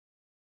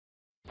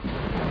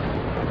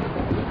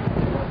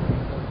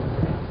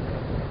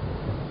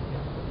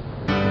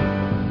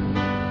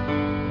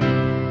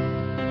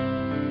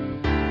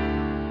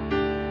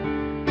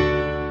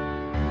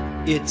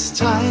It's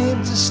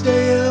time to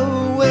stay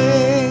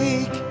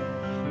awake,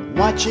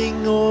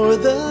 watching o'er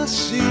the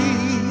sea,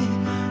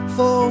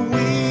 for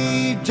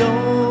we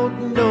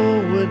don't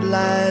know what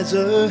lies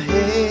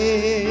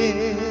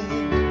ahead.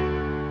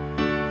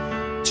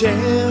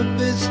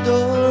 Tempest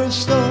or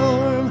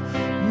storm,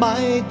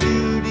 my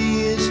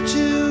duty is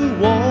to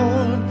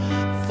warn,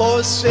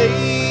 for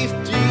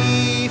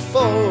safety,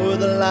 for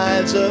the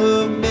lives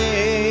of men.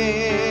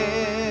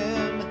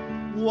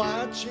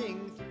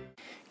 Watching.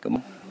 Come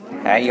on.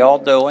 How y'all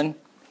doing?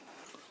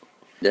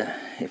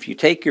 If you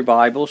take your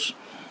Bibles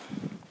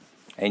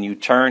and you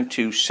turn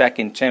to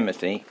 2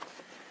 Timothy,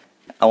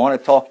 I want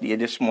to talk to you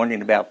this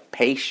morning about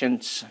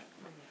patience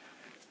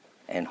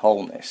and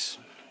wholeness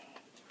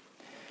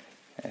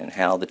and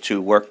how the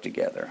two work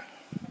together.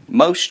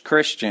 Most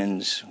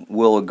Christians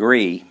will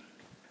agree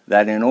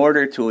that in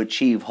order to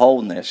achieve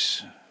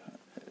wholeness,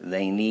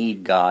 they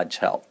need God's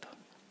help.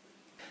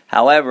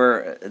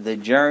 However, the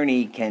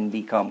journey can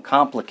become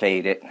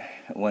complicated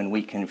when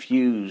we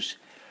confuse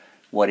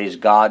what is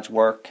God's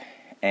work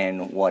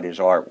and what is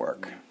our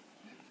work.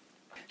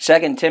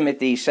 2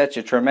 Timothy is such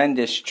a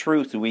tremendous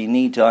truth we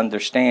need to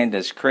understand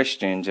as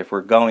Christians if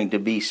we're going to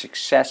be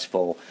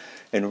successful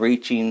in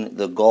reaching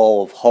the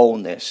goal of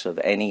wholeness of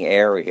any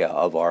area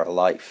of our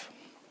life.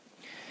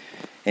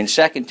 In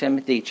 2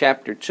 Timothy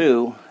chapter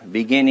 2,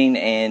 beginning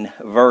in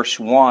verse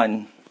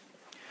 1,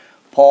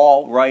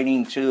 Paul,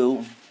 writing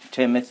to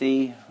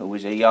Timothy, who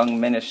was a young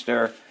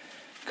minister,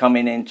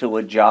 coming into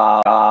a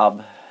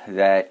job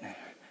that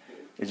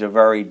is a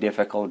very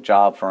difficult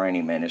job for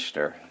any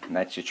minister. And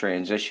that's the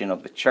transition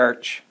of the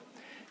church,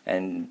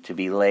 and to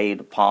be laid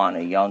upon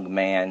a young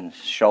man's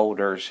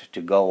shoulders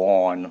to go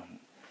on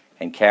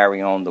and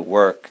carry on the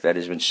work that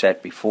has been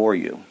set before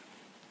you.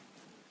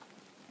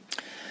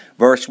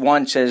 Verse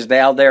 1 says,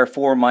 "Thou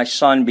therefore, my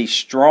son, be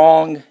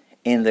strong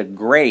in the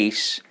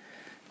grace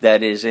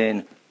that is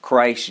in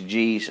Christ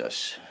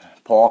Jesus."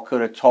 Paul could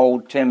have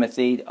told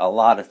Timothy a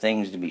lot of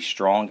things to be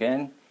strong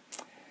in,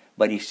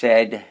 but he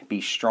said,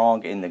 be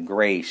strong in the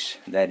grace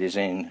that is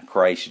in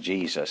Christ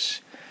Jesus.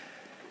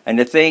 "And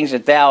the things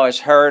that thou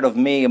hast heard of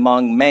me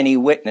among many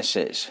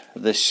witnesses,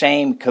 the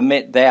same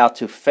commit thou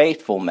to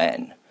faithful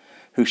men,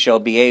 who shall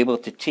be able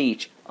to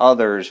teach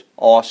others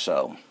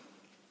also.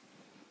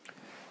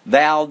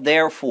 Thou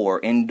therefore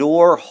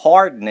endure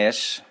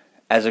hardness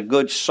as a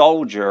good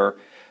soldier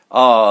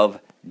of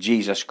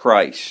Jesus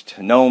Christ.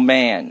 No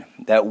man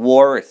that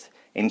warreth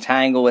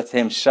entangleth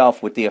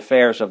himself with the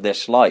affairs of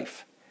this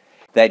life,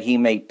 that he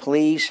may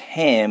please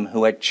him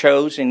who had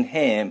chosen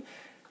him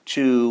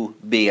to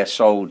be a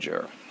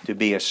soldier." To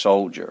be a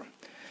soldier.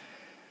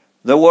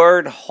 The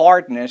word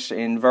hardness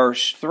in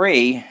verse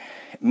 3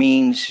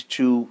 means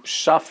to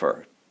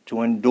suffer,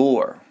 to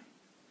endure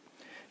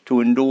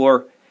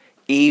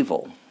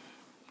evil,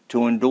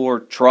 to endure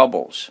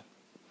troubles.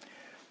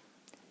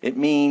 It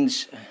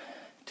means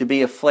to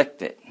be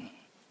afflicted.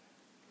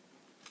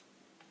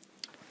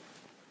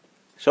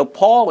 So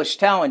Paul was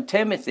telling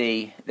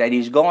Timothy that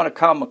he's going to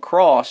come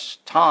across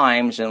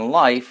times in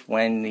life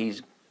when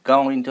he's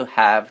going to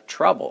have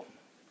trouble.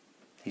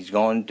 He's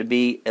going to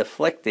be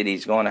afflicted.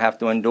 He's going to have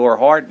to endure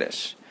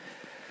hardness.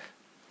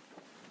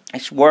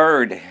 This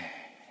word,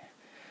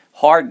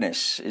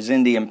 hardness, is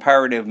in the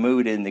imperative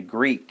mood in the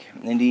Greek.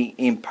 And the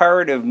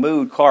imperative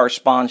mood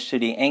corresponds to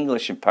the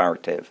English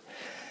imperative.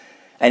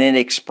 And it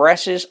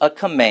expresses a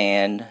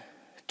command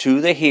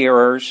to the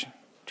hearer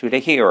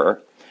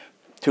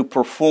to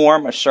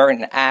perform a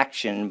certain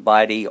action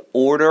by the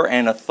order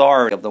and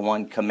authority of the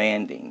one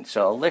commanding.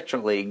 So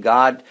literally,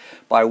 God,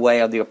 by way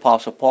of the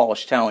Apostle Paul,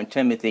 is telling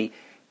Timothy,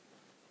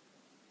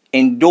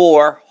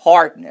 endure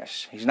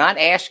hardness. He's not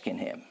asking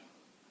him.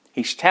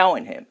 He's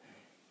telling him,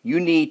 you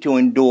need to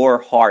endure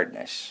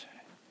hardness.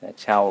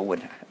 That's how it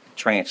would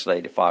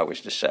translate if I was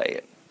to say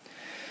it.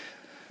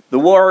 The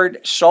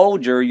word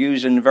soldier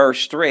used in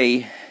verse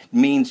 3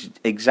 means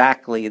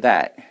exactly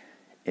that.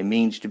 It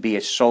means to be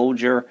a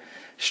soldier.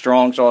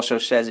 Strong's also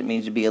says it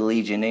means to be a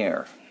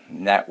legionnaire.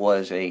 And that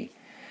was a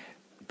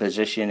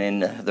position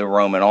in the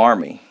Roman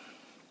army.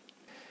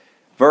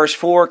 Verse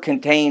 4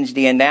 contains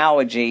the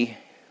analogy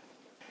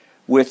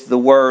with the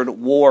word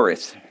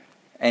warreth,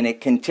 and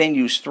it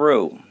continues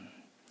through.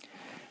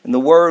 And the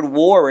word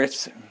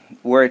warreth,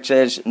 where it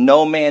says,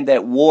 no man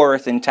that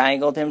warreth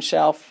entangled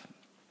himself,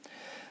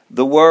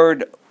 the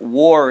word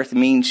warreth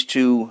means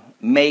to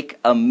make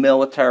a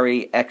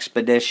military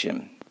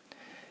expedition,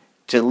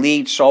 to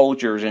lead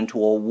soldiers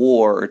into a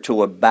war or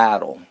to a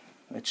battle.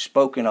 It's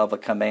spoken of a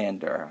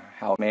commander,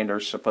 how a commander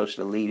is supposed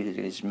to lead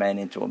his men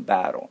into a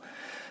battle.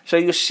 So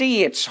you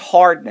see, it's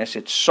hardness,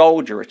 it's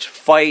soldier, it's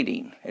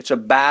fighting, it's a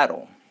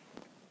battle.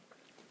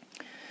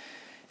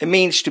 It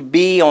means to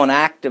be on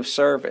active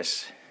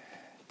service,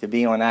 to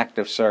be on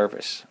active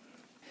service.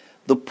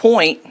 The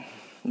point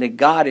that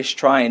God is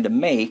trying to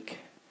make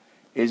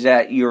is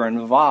that you're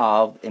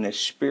involved in a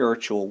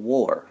spiritual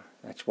war.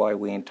 That's why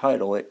we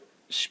entitle it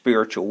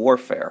spiritual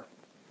warfare.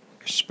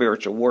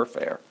 Spiritual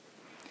warfare.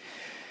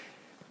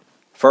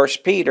 1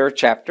 Peter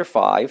chapter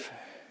 5,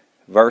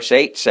 verse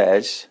 8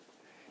 says,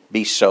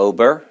 Be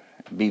sober,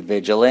 be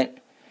vigilant,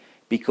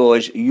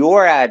 because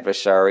your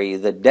adversary,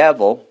 the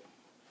devil,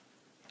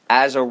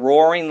 as a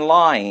roaring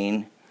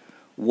lion,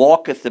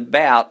 walketh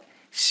about,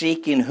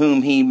 seeking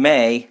whom he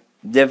may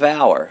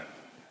devour.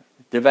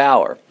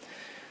 Devour.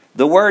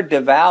 The word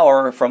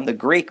devour from the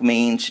Greek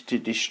means to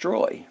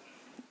destroy.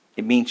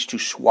 It means to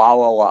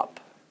swallow up.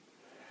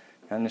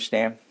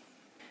 Understand?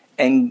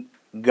 And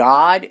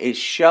God is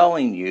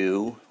showing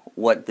you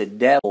what the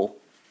devil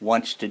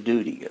wants to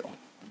do to you.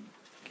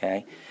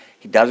 Okay?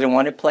 He doesn't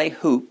want to play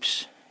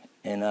hoops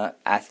in an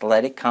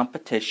athletic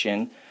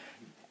competition,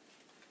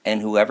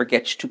 and whoever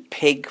gets to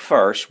pig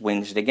first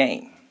wins the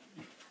game.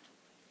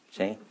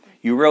 See?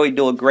 You really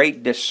do a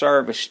great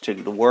disservice to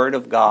the Word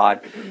of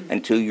God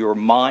and to your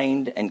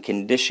mind and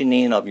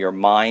conditioning of your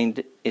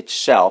mind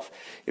itself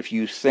if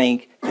you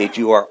think that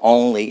you are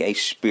only a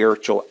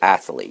spiritual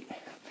athlete.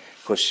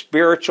 Because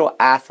spiritual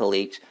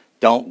athletes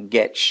don't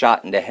get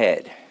shot in the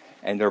head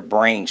and their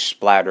brains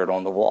splattered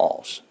on the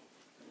walls.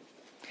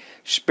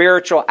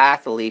 Spiritual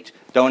athletes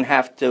don't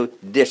have to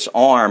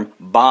disarm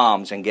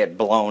bombs and get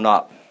blown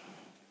up.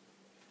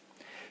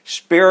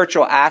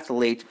 Spiritual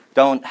athletes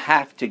don't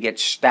have to get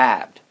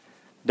stabbed.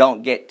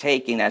 Don't get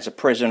taken as a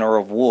prisoner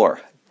of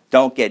war.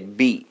 Don't get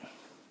beat.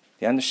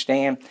 You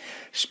understand?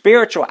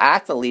 Spiritual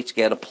athletes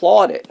get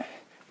applauded.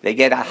 They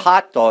get a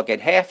hot dog at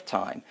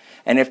halftime.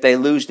 And if they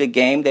lose the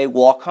game, they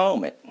walk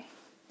home.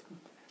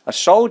 A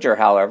soldier,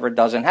 however,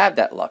 doesn't have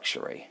that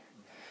luxury.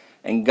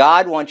 And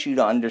God wants you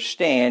to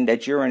understand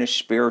that you're in a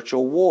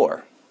spiritual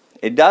war.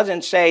 It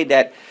doesn't say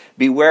that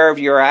beware of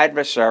your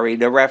adversary,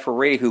 the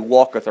referee who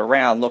walketh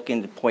around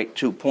looking to point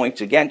 2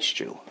 points against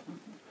you.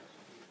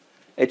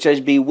 It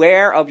says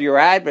beware of your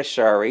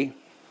adversary,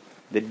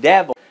 the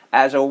devil,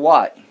 as a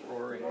what?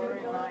 Roaring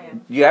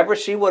lion. You ever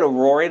see what a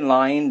roaring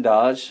lion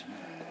does?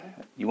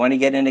 You want to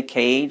get in a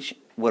cage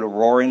with a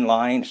roaring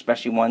lion,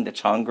 especially one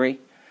that's hungry?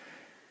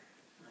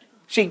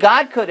 See,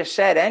 God could have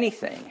said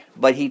anything,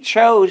 but He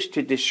chose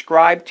to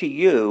describe to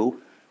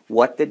you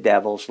what the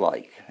devil's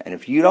like. And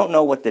if you don't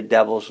know what the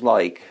devil's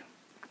like,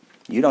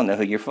 you don't know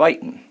who you're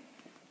fighting.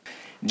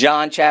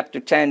 John chapter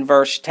 10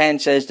 verse 10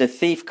 says, the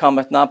thief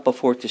cometh not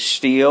before to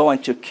steal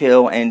and to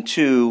kill and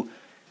to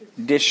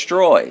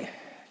destroy.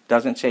 It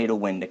doesn't say to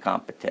win the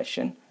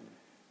competition.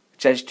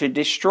 It says to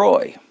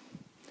destroy.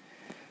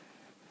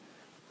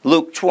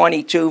 Luke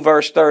 22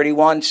 verse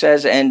 31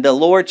 says, and the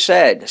Lord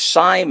said,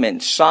 Simon,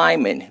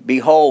 Simon,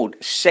 behold,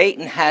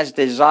 Satan has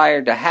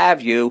desired to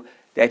have you,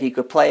 that he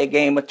could play a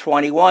game of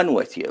 21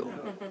 with you.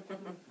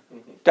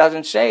 It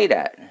doesn't say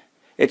that.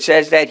 It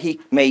says that he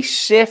may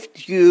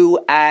sift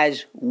you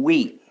as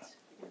wheat.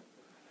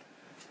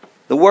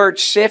 The word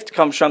sift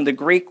comes from the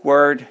Greek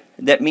word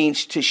that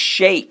means to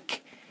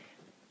shake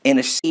in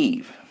a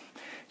sieve.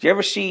 Do you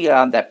ever see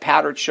that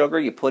powdered sugar?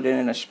 You put it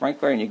in a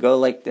sprinkler and you go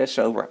like this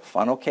over a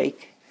funnel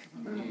cake?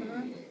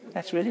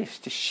 That's what it is,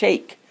 to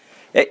shake.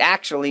 It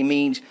actually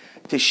means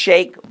to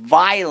shake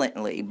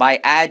violently by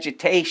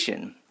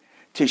agitation,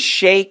 to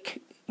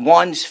shake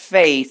one's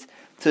faith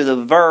to the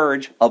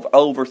verge of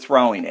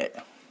overthrowing it.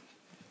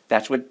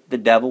 That's what the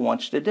devil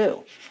wants to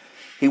do.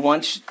 He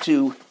wants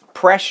to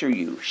pressure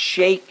you,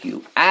 shake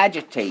you,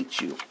 agitate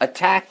you,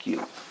 attack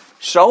you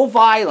so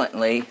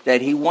violently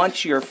that he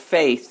wants your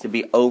faith to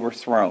be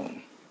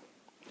overthrown.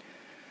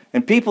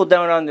 And people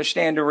don't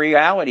understand the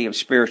reality of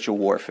spiritual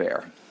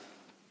warfare.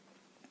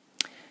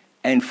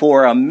 And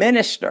for a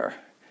minister,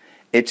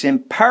 it's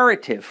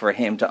imperative for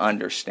him to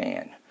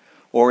understand,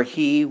 or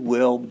he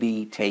will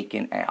be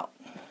taken out.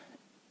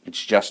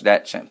 It's just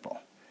that simple.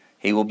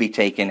 He will be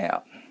taken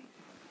out.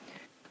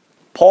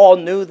 Paul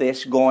knew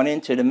this going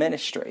into the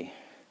ministry.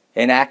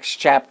 In Acts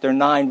chapter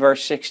 9,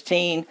 verse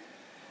 16,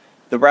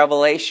 the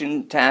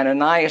revelation to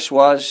Ananias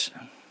was,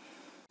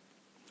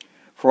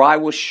 for I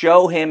will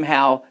show him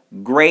how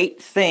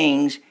great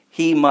things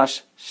he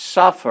must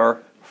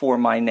suffer for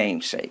my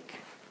name's sake.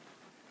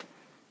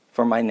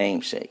 For my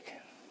name's sake.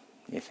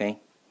 You see?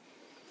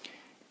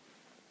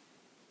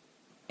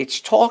 It's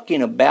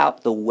talking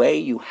about the way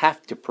you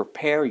have to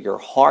prepare your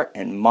heart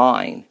and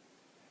mind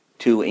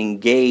to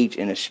engage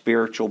in a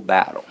spiritual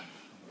battle.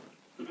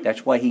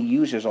 That's why he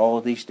uses all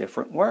of these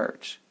different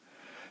words.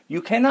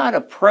 You cannot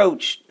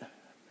approach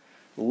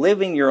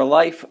living your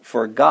life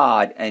for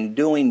God and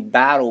doing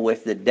battle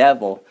with the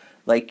devil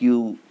like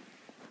you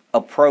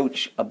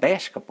approach a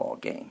basketball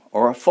game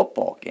or a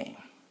football game.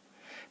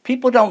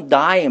 People don't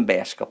die in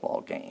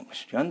basketball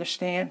games. Do you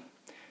understand?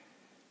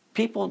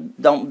 People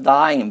don't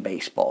die in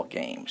baseball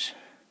games.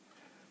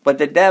 But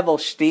the devil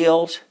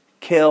steals,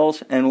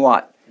 kills, and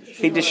what?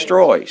 He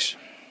destroys.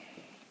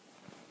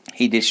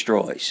 He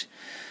destroys.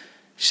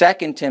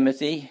 2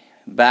 Timothy,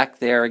 back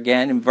there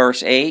again in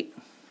verse 8.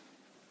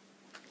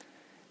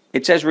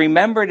 It says,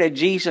 remember that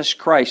Jesus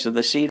Christ of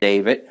the seed of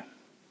David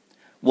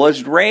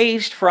was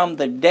raised from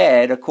the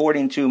dead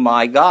according to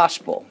my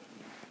gospel.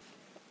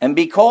 And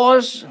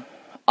because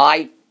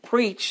I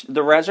preach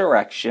the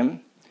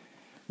resurrection,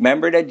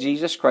 Remember that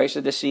Jesus Christ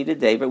of the seed of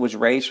David was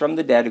raised from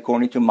the dead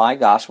according to my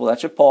gospel.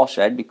 That's what Paul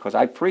said, because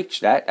I preached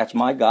that. That's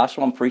my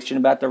gospel. I'm preaching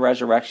about the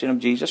resurrection of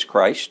Jesus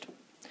Christ.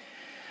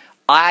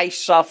 I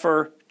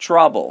suffer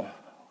trouble.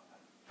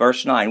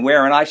 Verse 9,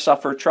 wherein I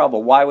suffer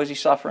trouble. Why was he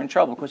suffering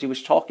trouble? Because he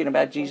was talking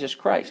about Jesus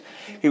Christ.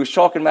 He was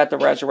talking about the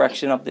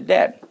resurrection of the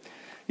dead.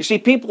 You see,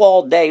 people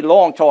all day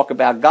long talk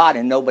about God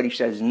and nobody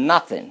says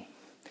nothing.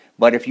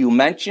 But if you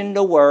mention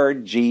the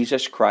word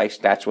Jesus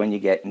Christ, that's when you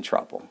get in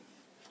trouble.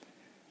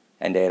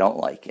 And they don't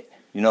like it.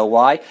 You know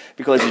why?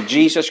 Because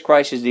Jesus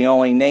Christ is the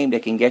only name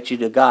that can get you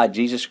to God.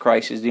 Jesus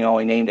Christ is the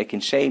only name that can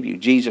save you.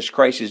 Jesus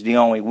Christ is the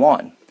only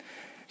one.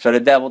 So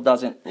the devil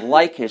doesn't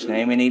like his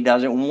name, and he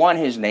doesn't want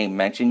his name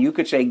mentioned. You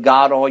could say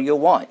God all you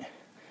want,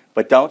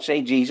 but don't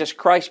say Jesus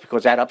Christ,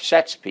 because that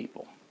upsets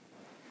people.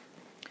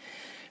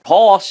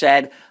 Paul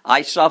said,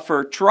 I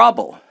suffer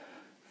trouble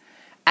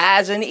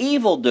as an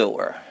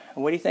evildoer.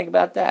 What do you think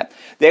about that?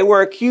 They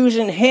were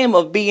accusing him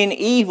of being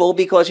evil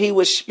because he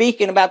was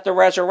speaking about the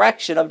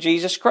resurrection of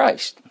Jesus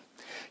Christ.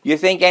 You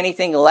think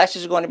anything less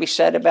is going to be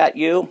said about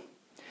you?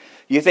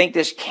 You think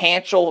this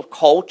cancel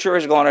culture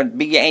is going to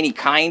be any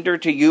kinder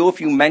to you if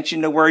you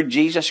mention the word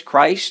Jesus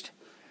Christ?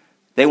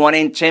 They want to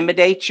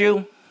intimidate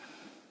you?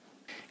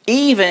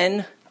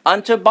 Even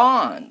unto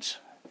bonds.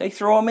 They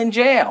throw them in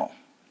jail.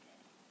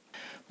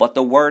 But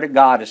the word of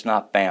God is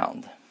not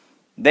bound.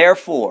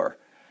 Therefore,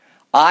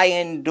 I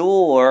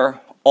endure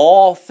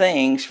all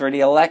things for the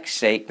elect's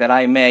sake, that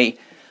I may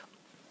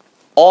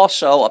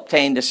also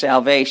obtain the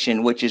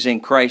salvation which is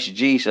in Christ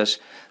Jesus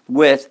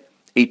with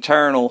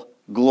eternal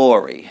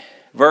glory.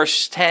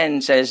 Verse 10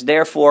 says,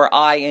 therefore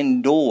I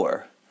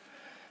endure.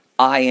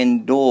 I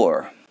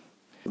endure.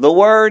 The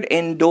word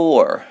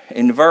endure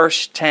in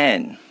verse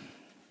 10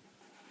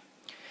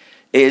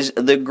 is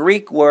the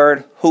Greek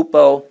word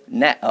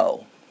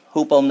huponeo.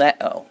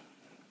 Huponeo.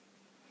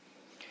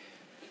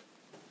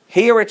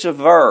 Here it's a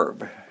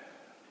verb,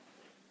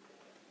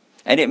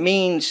 and it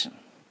means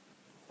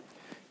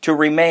to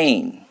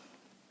remain,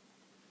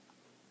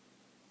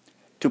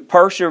 to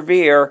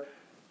persevere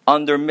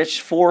under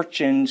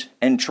misfortunes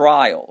and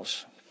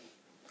trials.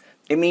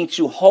 It means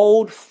to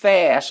hold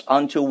fast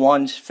unto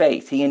one's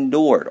faith. He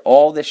endured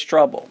all this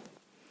trouble.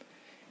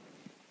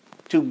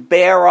 To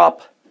bear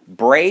up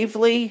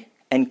bravely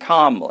and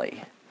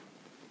calmly.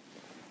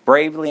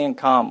 Bravely and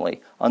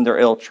calmly under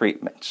ill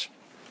treatments.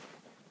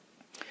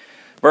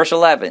 Verse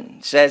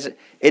 11 says,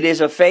 it is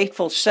a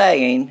faithful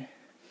saying,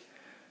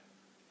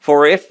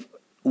 for if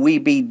we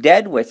be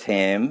dead with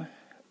him,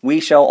 we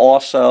shall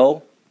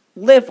also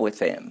live with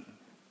him.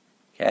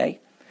 Okay?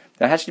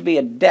 There has to be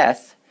a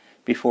death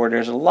before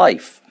there's a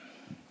life.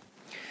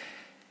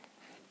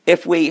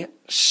 If we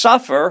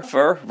suffer,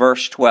 for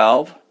verse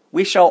 12,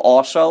 we shall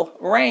also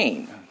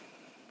reign.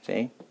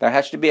 See? There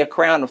has to be a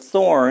crown of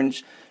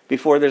thorns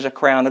before there's a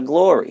crown of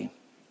glory.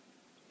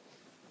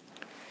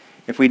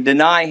 If we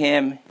deny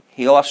him,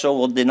 he also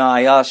will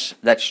deny us.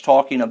 That's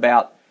talking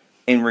about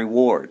in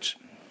rewards.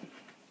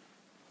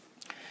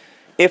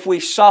 If we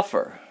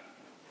suffer,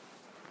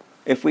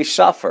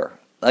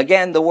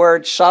 again the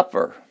word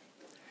suffer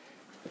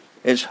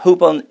is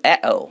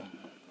huponeo.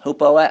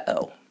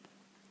 Hupoeo.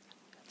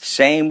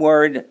 Same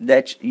word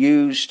that's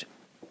used,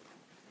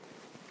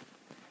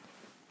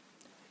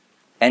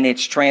 and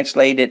it's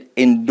translated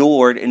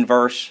endured in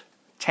verse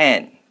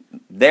 10.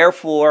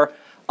 Therefore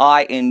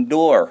I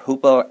endure,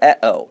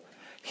 hupoeo.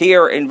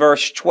 Here in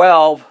verse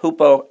 12,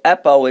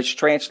 hupoepo is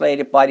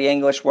translated by the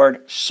English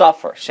word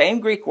suffer. Same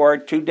Greek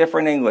word, two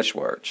different English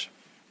words.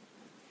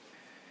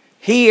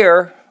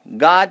 Here,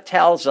 God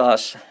tells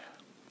us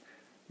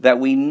that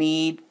we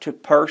need to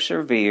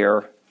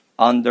persevere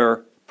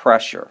under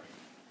pressure.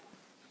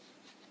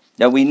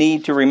 That we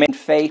need to remain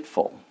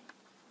faithful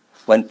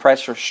when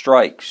pressure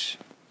strikes.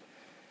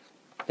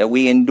 That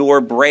we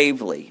endure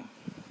bravely.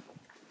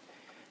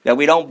 That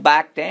we don't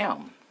back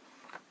down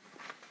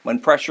when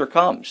pressure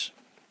comes.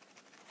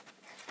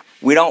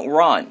 We don't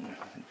run.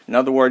 In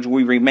other words,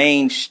 we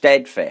remain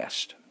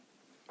steadfast.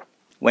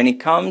 When it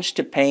comes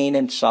to pain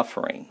and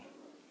suffering,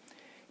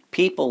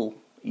 people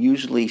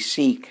usually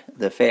seek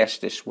the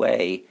fastest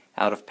way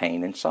out of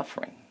pain and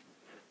suffering.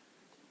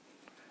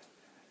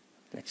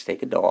 Let's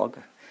take a dog.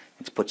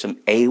 Let's put some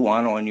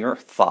A1 on your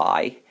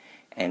thigh,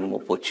 and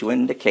we'll put you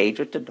in the cage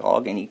with the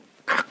dog, and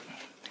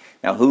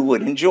Now, who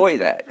would enjoy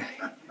that?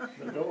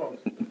 The dog.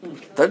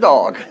 The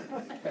dog.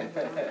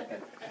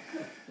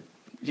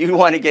 You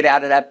want to get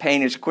out of that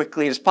pain as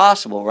quickly as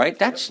possible, right?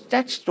 That's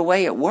the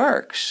way it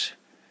works.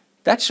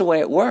 That's the way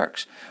it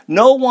works.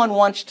 No one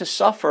wants to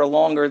suffer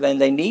longer than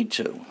they need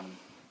to.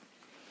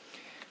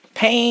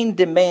 Pain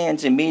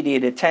demands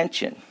immediate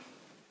attention.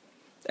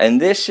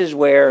 And this is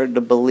where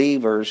the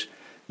believers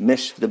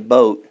miss the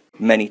boat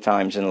many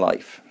times in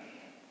life.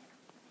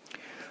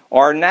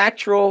 Our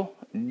natural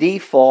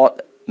default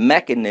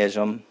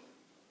mechanism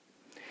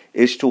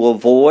is to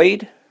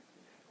avoid,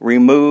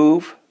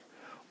 remove,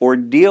 or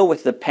deal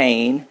with the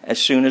pain as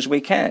soon as we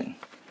can.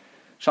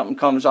 Something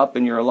comes up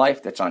in your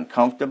life that's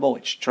uncomfortable,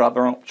 it's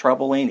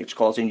troubling, it's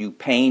causing you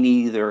pain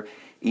either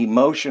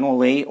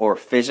emotionally or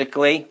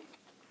physically.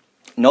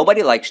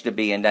 Nobody likes to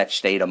be in that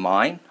state of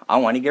mind. I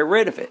want to get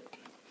rid of it.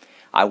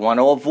 I want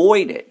to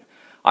avoid it.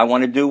 I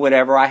want to do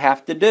whatever I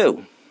have to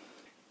do.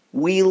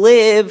 We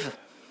live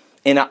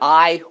in an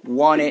I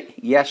want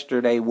it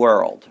yesterday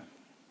world.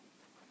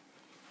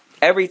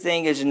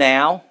 Everything is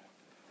now.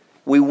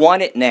 We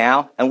want it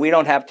now, and we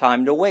don't have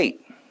time to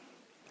wait.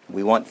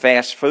 We want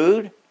fast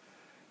food,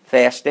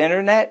 fast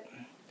internet,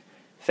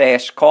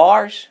 fast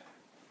cars.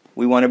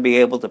 We want to be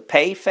able to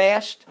pay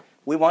fast.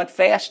 We want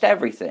fast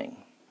everything.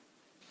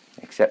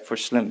 Except for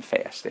slim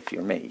fast, if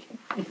you're me.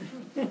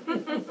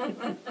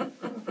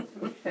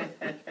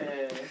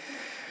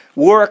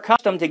 We're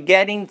accustomed to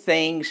getting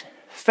things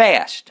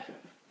fast.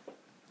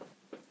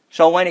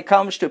 So when it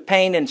comes to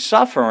pain and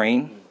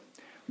suffering,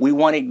 we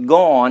want it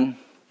gone,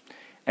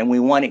 and we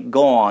want it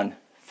gone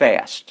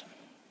fast.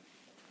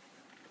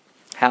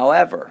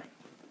 However,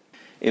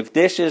 if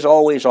this is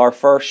always our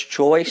first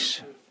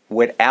choice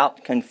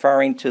without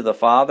conferring to the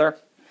Father,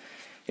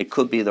 it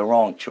could be the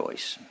wrong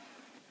choice.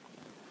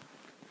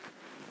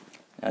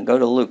 Now go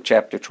to Luke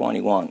chapter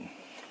 21.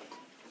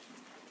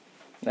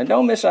 Now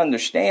don't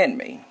misunderstand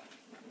me.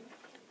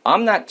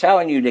 I'm not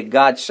telling you that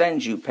God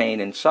sends you pain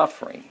and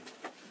suffering.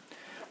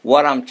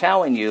 What I'm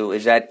telling you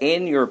is that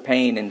in your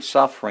pain and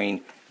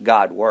suffering,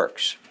 God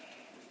works.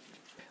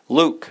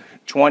 Luke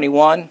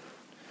 21,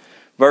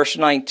 verse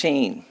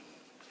 19.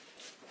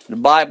 The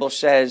Bible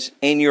says,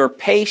 "In your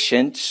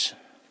patience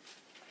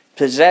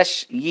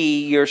possess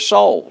ye your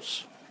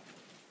souls."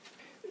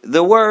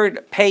 The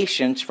word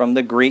patience from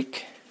the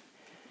Greek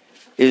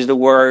is the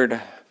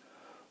word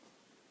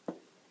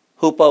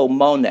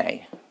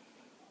hupomone.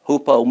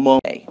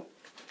 Hupomone.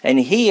 And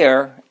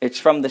here, it's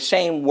from the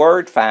same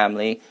word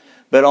family,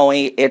 but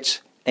only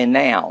it's a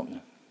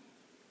noun.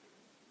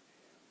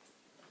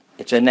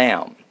 It's a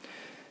noun.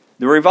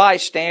 The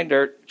Revised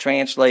Standard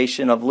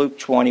Translation of Luke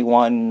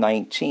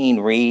 21:19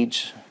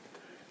 reads,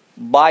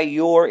 "By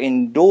your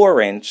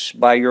endurance,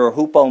 by your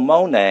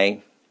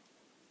hupomone,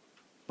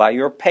 by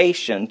your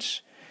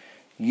patience,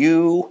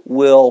 you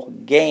will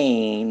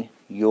gain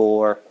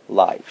your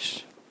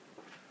lives."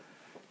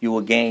 You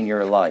will gain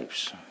your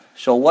lives.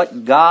 So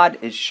what God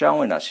is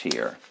showing us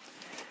here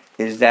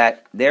is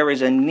that there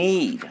is a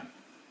need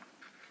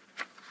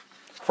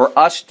for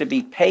us to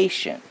be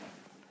patient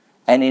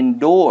and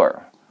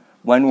endure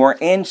when we're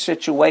in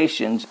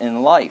situations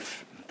in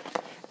life.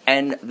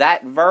 And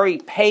that very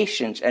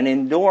patience and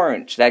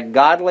endurance, that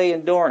godly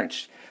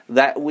endurance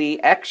that we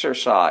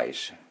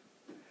exercise,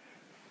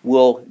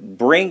 will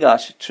bring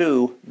us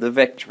to the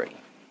victory.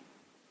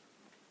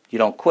 You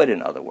don't quit,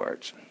 in other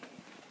words.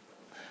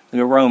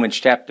 Look at Romans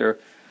chapter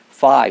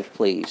 5,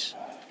 please.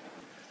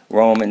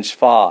 Romans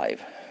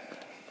 5.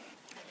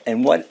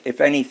 And what,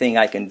 if anything,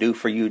 I can do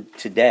for you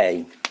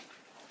today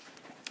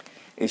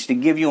is to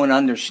give you an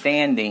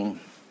understanding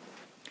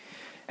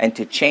and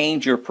to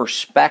change your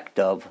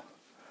perspective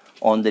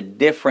on the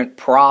different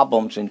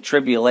problems and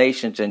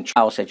tribulations and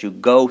trials that you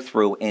go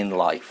through in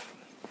life.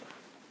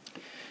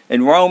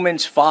 In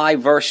Romans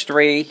 5, verse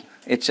 3,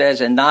 it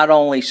says, "And not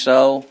only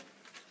so,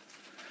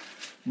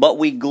 but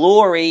we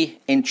glory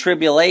in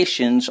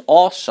tribulations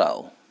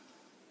also."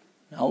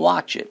 Now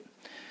watch it.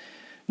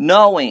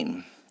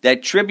 "Knowing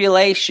that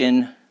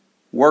tribulation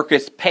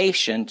worketh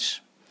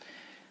patience,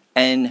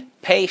 and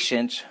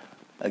patience,"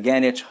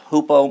 again it's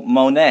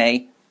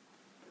hupomone,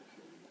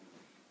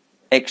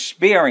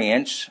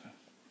 "experience,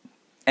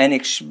 and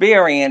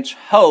experience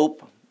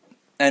hope,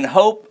 and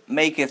hope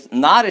maketh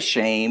not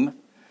ashamed,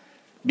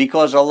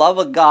 because the love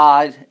of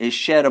God is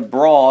shed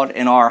abroad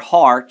in our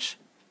hearts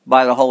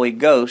by the Holy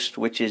Ghost,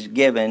 which is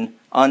given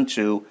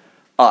unto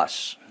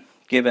us."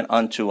 Given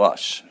unto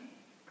us.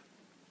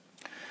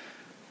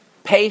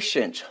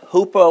 Patience,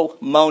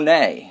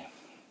 hupomone,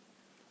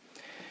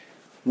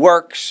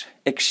 works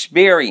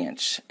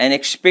experience, and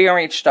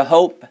experience to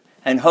hope,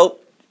 and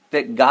hope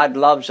that God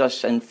loves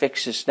us and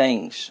fixes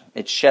things.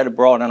 It's shed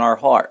abroad in our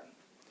heart.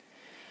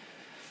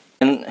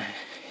 And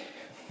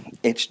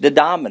it's the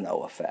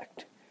domino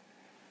effect.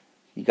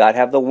 You got to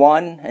have the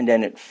one, and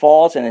then it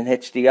falls and it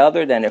hits the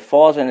other, then it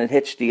falls and it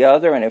hits the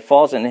other, and it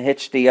falls and it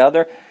hits the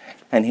other,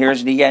 and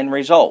here's the end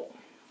result.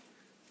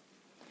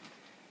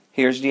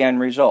 Here's the end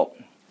result.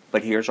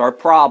 But here's our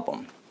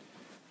problem.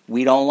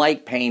 We don't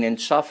like pain and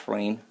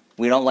suffering.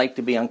 We don't like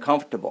to be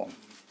uncomfortable.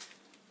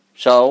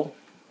 So,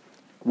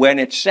 when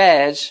it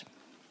says,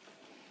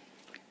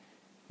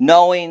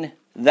 "Knowing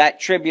that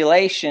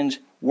tribulations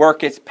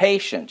worketh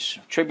patience."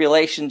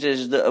 Tribulations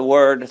is the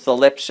word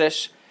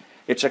thalipsis.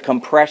 It's a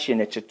compression.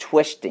 It's a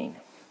twisting.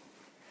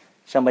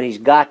 Somebody's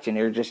got you and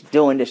they're just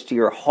doing this to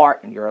your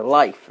heart and your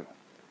life.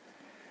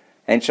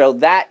 And so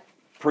that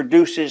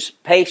produces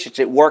patience.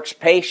 It works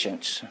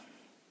patience.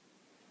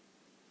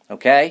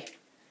 Okay?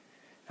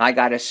 I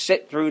got to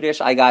sit through this.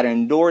 I got to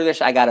endure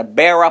this. I got to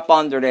bear up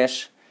under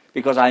this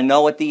because I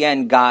know at the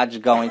end God's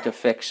going to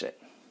fix it.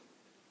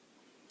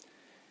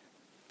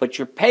 But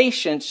your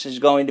patience is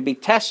going to be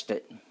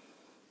tested.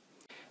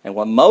 And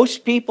what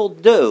most people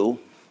do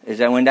is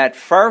that when that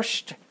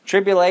first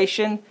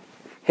tribulation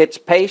hits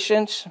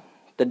patience,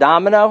 the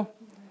domino,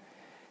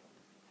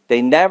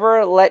 they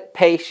never let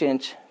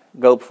patience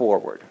go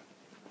forward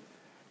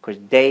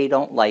because they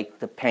don't like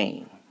the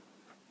pain.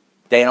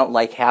 They don't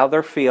like how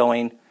they're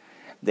feeling.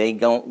 They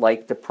don't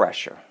like the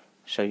pressure.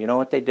 So you know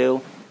what they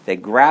do? They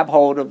grab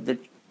hold of the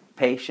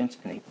patience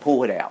and they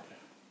pull it out.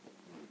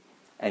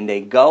 And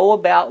they go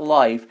about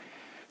life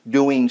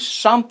doing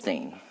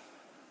something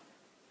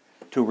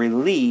to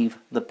relieve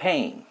the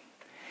pain.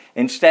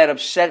 Instead of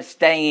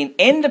staying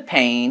in the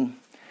pain,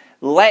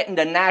 letting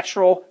the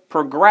natural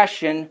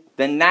progression,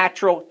 the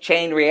natural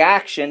chain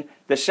reaction,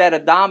 the set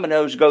of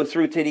dominoes go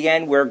through to the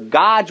end where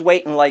God's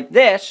waiting like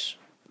this.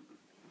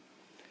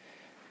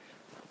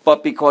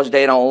 But because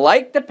they don't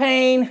like the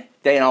pain,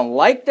 they don't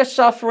like the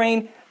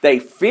suffering, they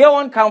feel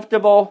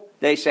uncomfortable,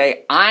 they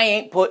say, I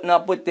ain't putting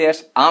up with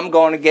this, I'm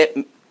going to get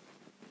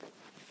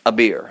a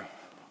beer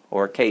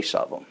or a case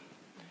of them.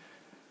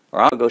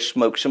 Or I'm going to go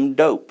smoke some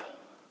dope.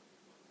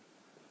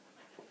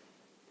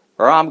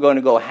 Or I'm going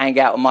to go hang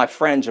out with my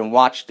friends and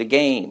watch the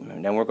game.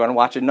 And then we're going to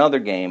watch another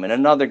game and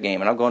another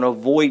game. And I'm going to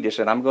avoid this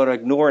and I'm going to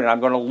ignore it and I'm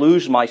going to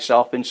lose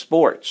myself in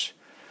sports.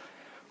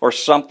 Or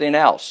something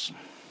else.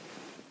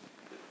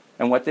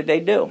 And what did they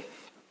do?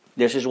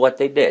 This is what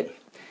they did.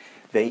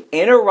 They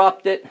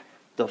interrupted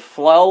the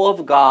flow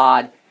of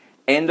God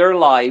in their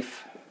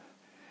life,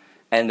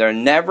 and they're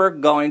never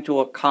going to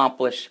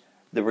accomplish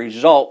the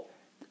result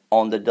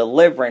on the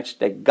deliverance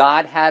that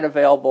God had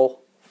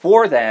available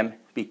for them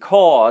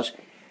because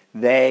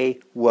they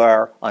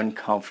were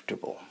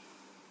uncomfortable.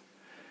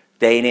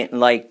 They didn't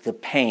like the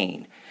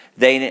pain.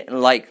 They didn't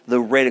like the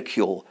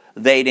ridicule.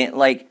 They didn't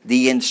like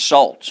the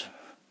insult.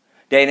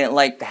 They didn't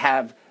like to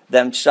have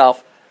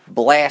themselves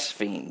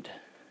blasphemed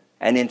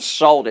and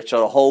insulted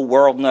so the whole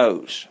world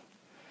knows.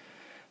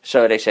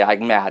 So they say,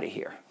 I'm out of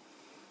here.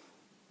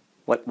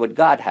 What would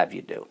God have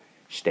you do?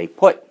 Stay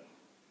put.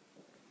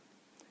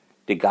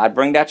 Did God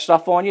bring that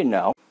stuff on you?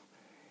 No.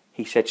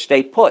 He said,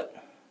 stay put.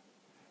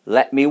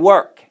 Let me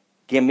work.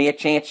 Give me a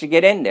chance to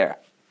get in there.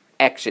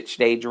 Exit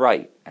stage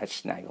right, as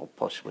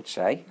Snagglepuss would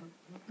say.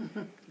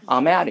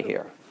 I'm out of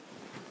here.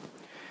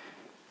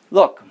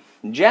 Look,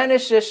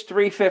 Genesis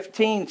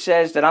 3:15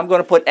 says that I'm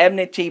going to put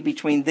enmity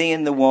between thee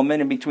and the woman,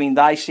 and between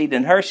thy seed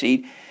and her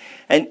seed,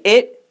 and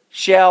it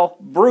shall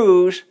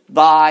bruise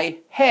thy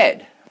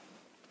head.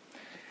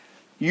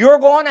 You're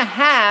going to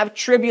have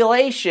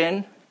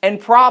tribulation and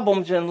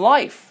problems in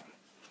life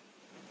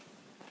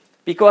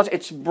because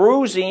it's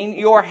bruising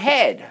your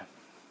head.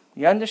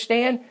 You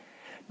understand?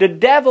 The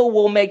devil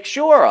will make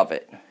sure of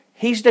it.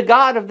 He's the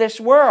god of this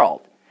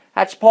world.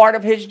 That's part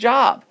of his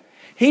job.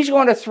 He's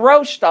going to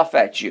throw stuff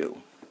at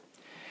you.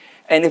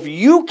 And if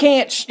you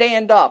can't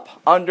stand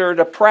up under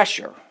the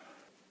pressure,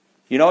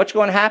 you know what's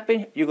going to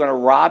happen? You're going to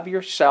rob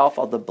yourself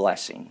of the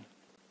blessing.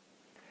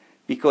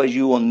 Because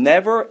you will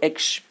never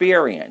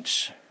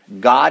experience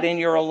God in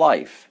your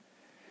life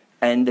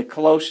and the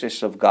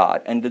closeness of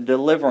God and the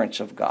deliverance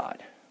of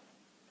God.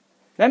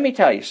 Let me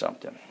tell you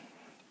something.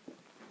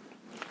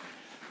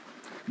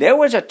 There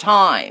was a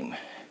time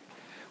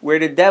where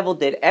the devil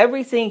did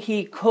everything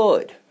he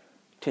could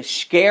to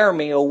scare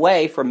me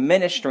away from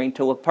ministering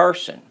to a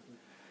person.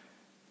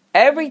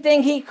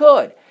 Everything he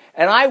could.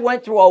 And I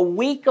went through a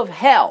week of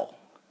hell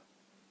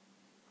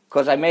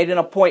because I made an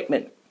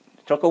appointment.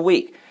 It took a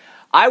week.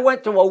 I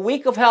went through a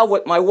week of hell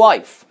with my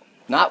wife.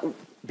 Not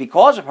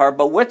because of her,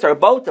 but with her,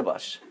 both of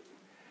us.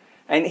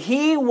 And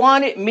he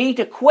wanted me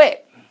to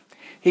quit.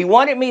 He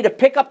wanted me to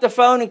pick up the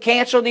phone and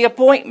cancel the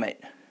appointment.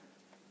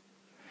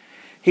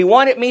 He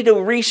wanted me to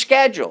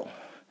reschedule.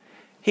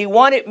 He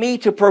wanted me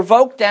to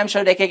provoke them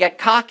so they could get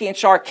cocky and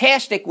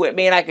sarcastic with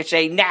me and I could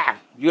say, nah,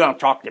 you don't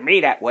talk to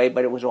me that way,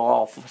 but it was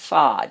all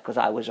facade because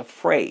I was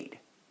afraid.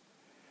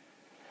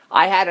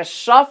 I had to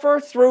suffer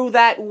through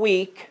that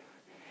week,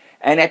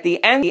 and at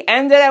the end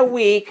of that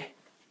week,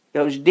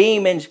 those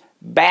demons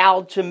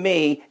bowed to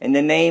me in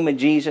the name of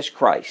Jesus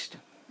Christ.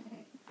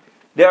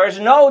 There is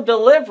no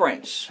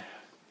deliverance.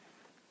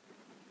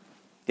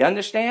 Do you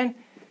understand?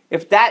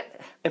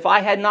 If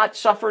I had not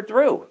suffered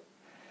through.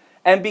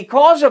 And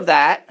because of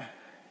that,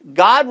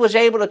 God was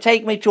able to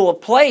take me to a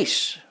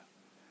place,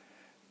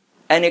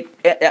 and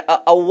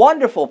a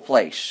wonderful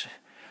place,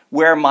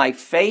 where my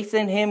faith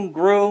in Him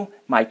grew,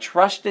 my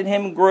trust in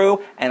Him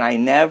grew, and I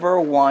never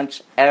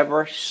once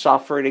ever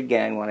suffered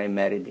again when I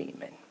met a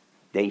demon.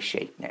 They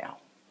shake now.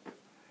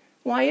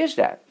 Why is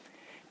that?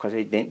 Because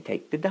I didn't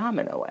take the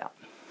domino out.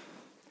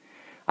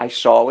 I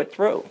saw it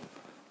through.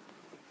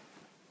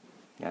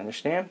 You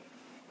understand?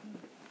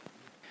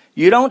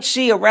 You don't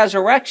see a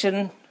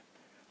resurrection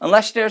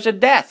unless there's a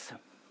death.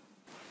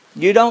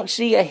 You don't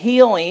see a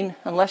healing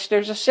unless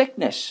there's a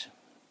sickness.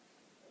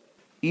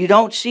 You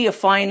don't see a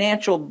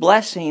financial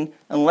blessing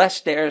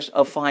unless there's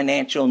a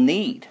financial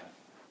need.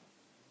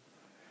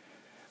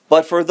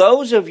 But for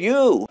those of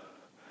you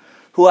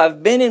who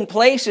have been in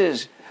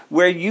places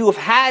where you've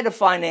had a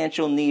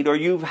financial need, or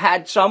you've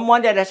had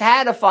someone that has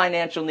had a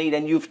financial need,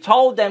 and you've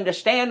told them to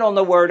stand on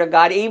the Word of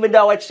God, even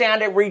though it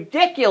sounded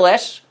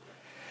ridiculous,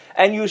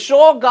 and you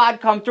saw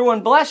God come through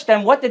and bless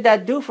them, what did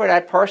that do for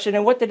that person,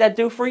 and what did that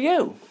do for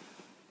you?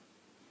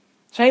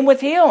 Same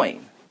with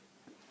healing.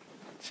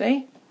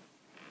 See?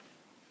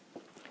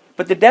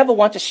 But the devil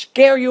wants to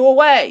scare you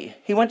away.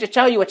 He wants to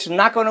tell you it's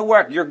not going to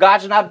work. Your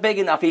God's not big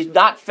enough. He's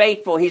not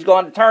faithful. He's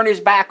going to turn his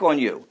back on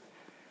you.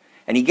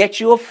 And he gets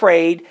you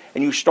afraid,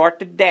 and you start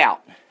to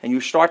doubt, and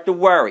you start to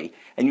worry,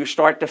 and you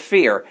start to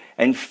fear.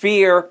 And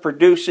fear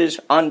produces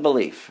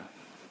unbelief.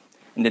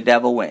 And the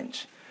devil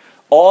wins.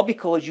 All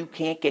because you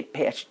can't get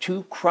past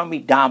 2 crummy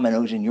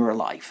dominoes in your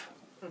life.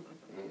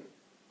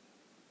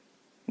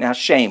 Now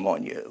shame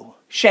on you.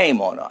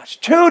 Shame on us.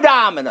 2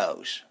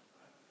 dominoes.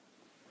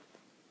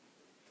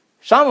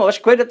 Some of us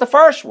quit at the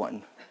first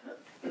one.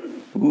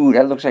 Ooh,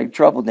 that looks like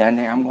trouble down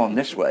there. I'm going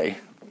this way.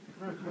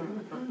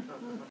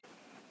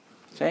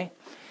 See?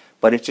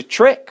 But it's a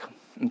trick.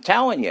 I'm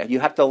telling you. You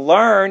have to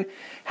learn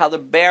how to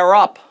bear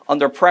up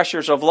under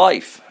pressures of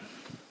life.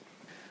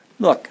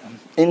 Look,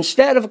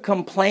 instead of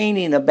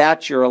complaining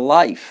about your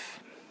life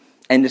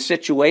and the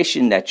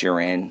situation that you're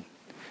in,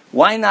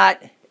 why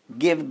not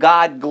give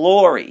God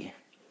glory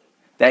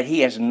that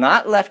he has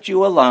not left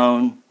you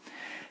alone,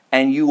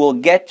 and you will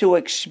get to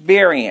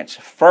experience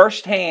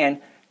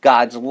firsthand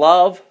God's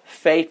love,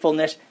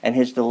 faithfulness, and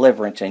his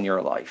deliverance in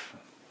your life.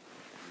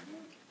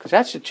 Because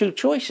that's the 2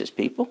 choices,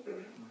 people.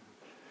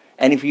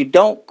 And if you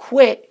don't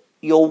quit,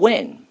 you'll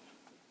win.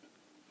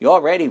 You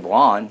already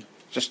won.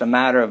 It's just a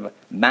matter of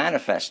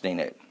manifesting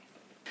it.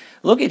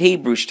 Look at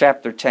Hebrews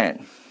chapter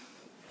 10.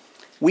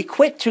 We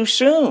quit too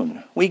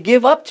soon. We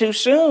give up too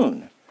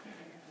soon.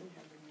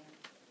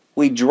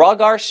 We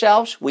drug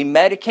ourselves. We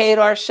medicate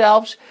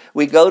ourselves.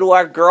 We go to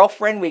our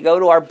girlfriend. We go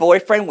to our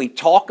boyfriend. We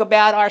talk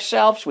about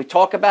ourselves. We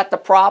talk about the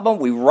problem.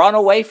 We run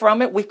away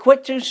from it. We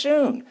quit too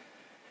soon.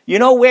 You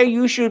know where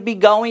you should be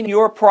going?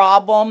 Your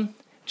problem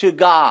to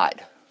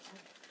God.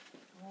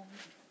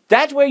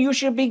 That's where you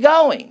should be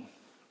going.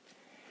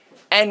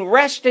 And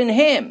rest in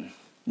him,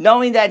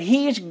 knowing that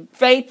he's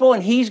faithful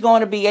and he's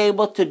going to be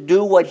able to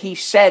do what he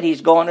said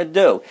he's going to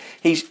do.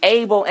 He's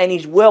able and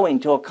he's willing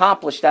to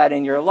accomplish that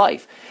in your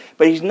life.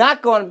 But he's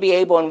not going to be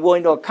able and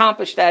willing to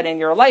accomplish that in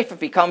your life if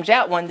he comes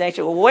out one day and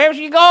says, well, where'd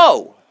you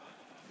go?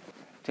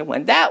 It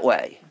went that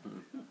way.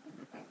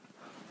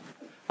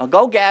 I'll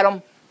go get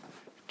him.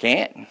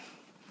 Can't.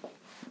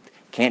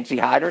 Can't see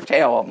hide or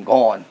tail. I'm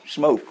gone.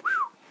 Smoke.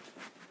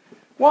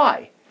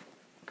 Why?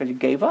 Because you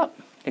gave up.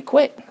 You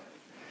quit.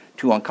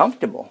 Too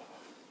uncomfortable.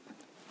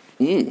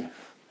 Ew.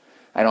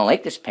 I don't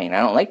like this pain. I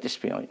don't like this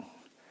feeling.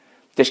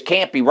 This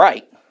can't be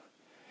right.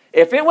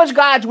 If it was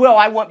God's will,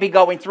 I wouldn't be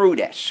going through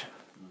this.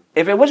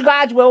 If it was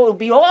God's will, it would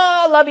be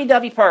all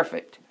lovey-dovey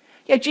perfect.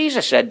 Yeah,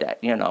 Jesus said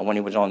that, when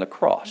he was on the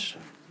cross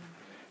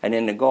and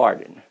in the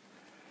garden.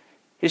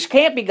 This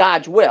can't be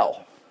God's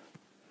will.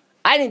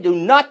 I didn't do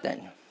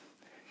nothing.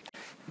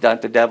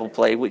 Doesn't the devil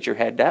play with your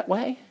head that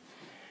way?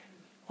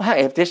 Well,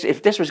 if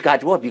this was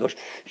God's will, he goes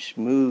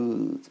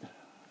smooth.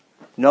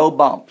 No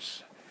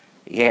bumps.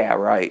 Yeah,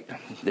 right.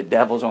 The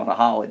devil's on a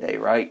holiday,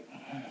 right?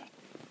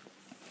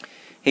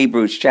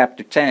 Hebrews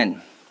chapter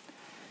 10.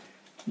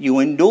 You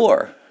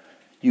endure.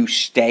 You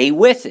stay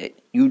with it.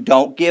 You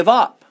don't give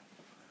up.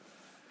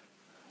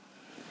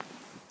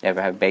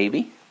 Ever have a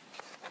baby?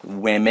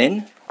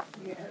 Women?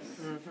 Yes.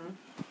 Mm-hmm.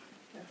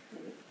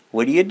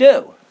 What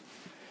do?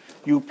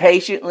 You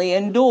patiently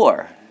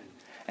endure.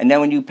 And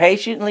then when you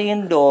patiently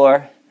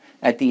endure,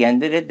 at the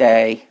end of the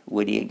day,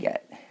 what do you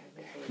get?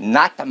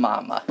 Not the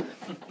mama.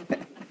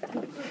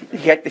 You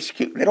get this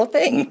cute little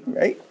thing,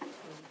 right?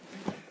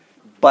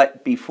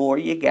 But before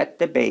you get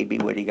the baby,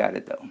 what do you got to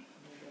do?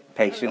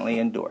 Patiently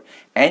endure.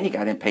 And you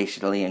got to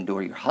patiently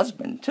endure your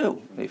husband,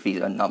 too, if he's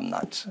a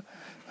numbnuts.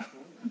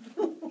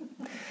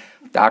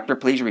 Doctor,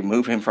 please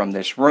remove him from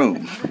this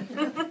room.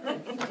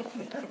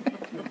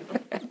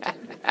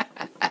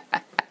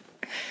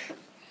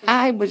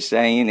 I was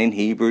saying in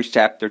Hebrews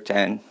chapter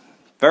 10,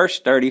 verse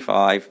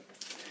 35,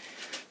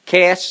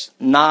 cast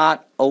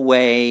not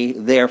away,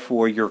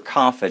 therefore, your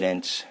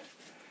confidence,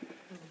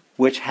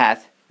 which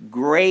hath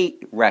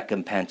great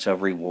recompense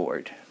of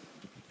reward.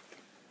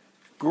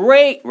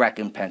 Great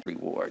recompense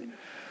reward.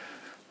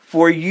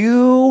 For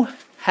you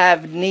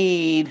have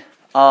need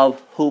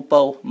of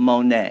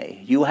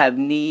hupomone. You have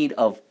need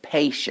of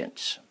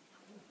patience.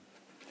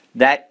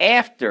 That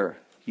after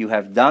you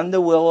have done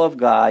the will of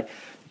God,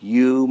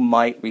 you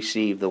might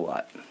receive the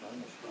what?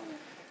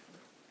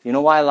 You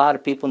know why a lot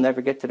of people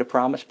never get to the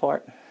promise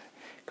part?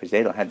 Because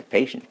they don't have the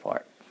patience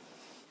part.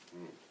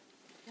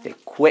 They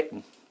quit.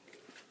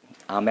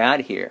 I'm out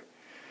of here.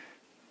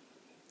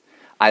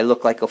 I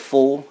look like a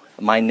fool.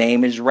 My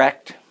name is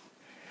wrecked.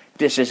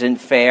 This isn't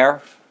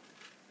fair.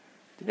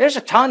 There's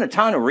a ton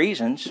of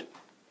reasons.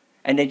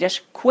 And they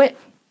just quit.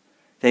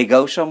 They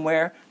go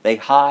somewhere. They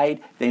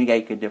hide. They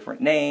make a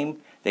different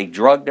name. They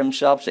drug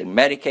themselves. They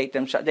medicate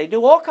themselves. They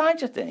do all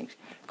kinds of things.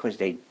 Because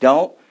they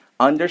don't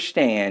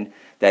understand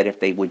that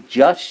if they would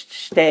just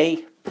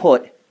stay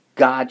put,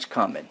 God's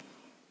coming.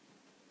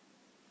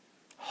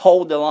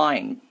 Hold the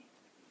line.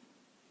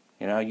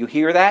 You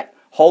hear that?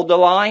 Hold the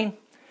line.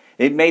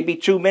 It may be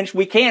 2 minutes.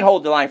 We can't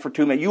hold the line for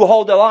 2 minutes. You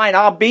hold the line,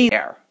 I'll be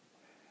there.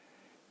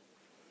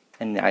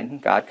 And then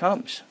God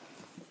comes.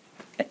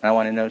 And I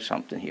want to know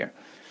something here.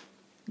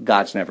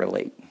 God's never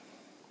late.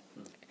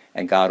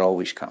 And God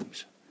always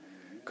comes.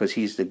 Because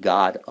He's the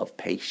God of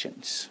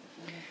patience.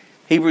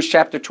 Hebrews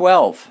chapter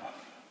 12.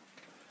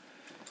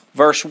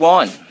 Verse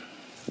 1.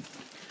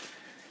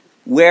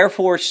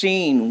 Wherefore,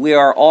 seeing we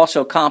are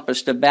also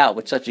compassed about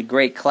with such a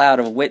great cloud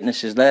of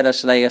witnesses, let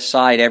us lay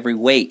aside every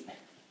weight,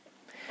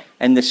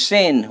 and the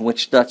sin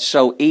which doth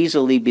so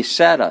easily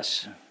beset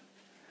us,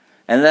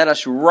 and let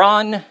us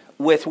run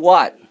with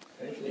what?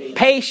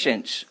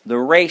 Patience, the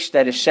race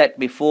that is set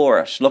before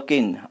us,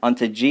 looking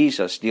unto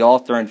Jesus, the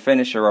author and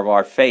finisher of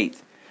our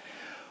faith,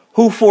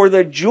 who for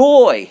the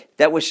joy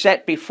that was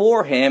set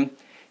before Him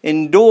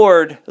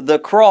endured the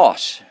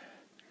cross,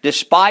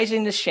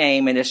 despising the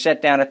shame, and is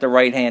set down at the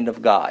right hand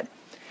of God.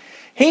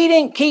 He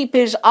didn't keep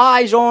His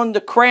eyes on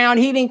the crown.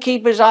 He didn't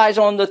keep His eyes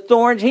on the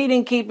thorns. He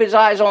didn't keep His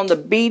eyes on the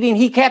beating.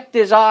 He kept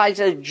His eyes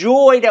on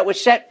joy that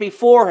was set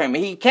before Him.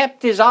 He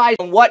kept His eyes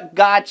on what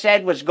God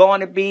said was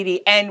going to be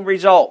the end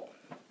result.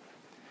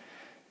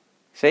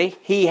 See,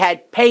 He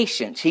had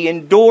patience. He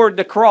endured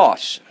the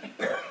cross.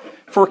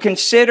 For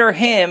consider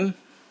Him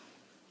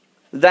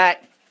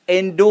that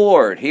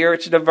endured. Here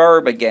it's the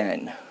verb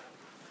again.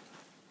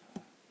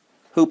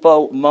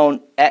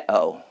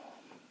 Hupomoneo.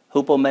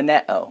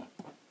 Hupomoneo.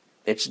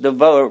 It's the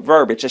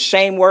verb. It's the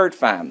same word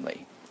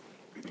family.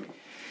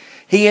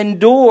 He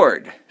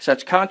endured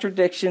such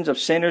contradictions of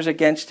sinners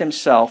against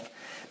Himself,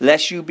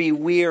 lest you be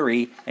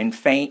weary and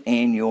faint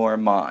in your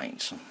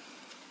minds.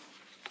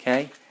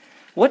 Okay?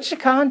 What's the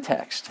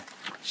context?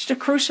 It's the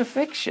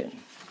crucifixion.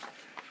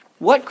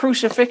 What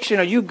crucifixion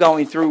are you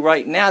going through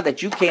right now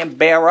that you can't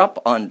bear up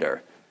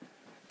under?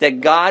 That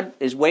God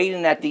is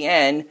waiting at the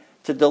end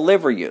to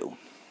deliver you.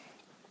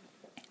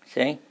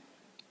 See?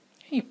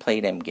 You play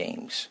them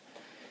games.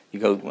 You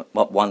go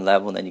up one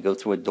level, and then you go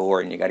through a door,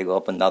 and you got to go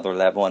up another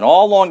level. And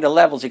all along the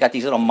levels, you got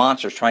these little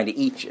monsters trying to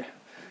eat you.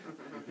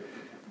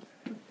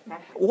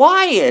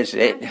 Why is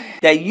it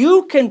that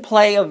you can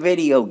play a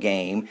video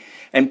game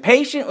and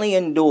patiently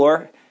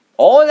endure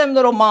all of them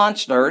little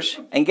monsters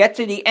and get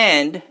to the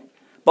end,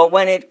 but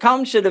when it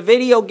comes to the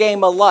video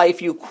game of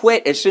life, you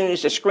quit as soon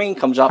as the screen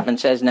comes up and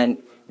says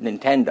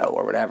Nintendo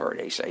or whatever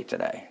they say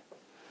today?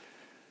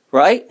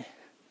 Right?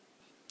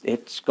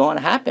 It's going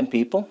to happen,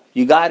 people.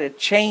 You got to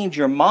change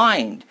your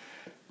mind,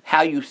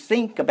 how you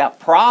think about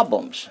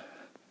problems.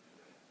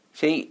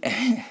 See,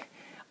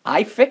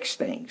 I fix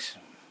things.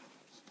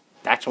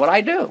 That's what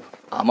I do.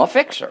 I'm a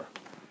fixer.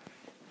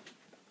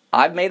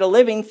 I've made a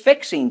living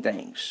fixing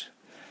things.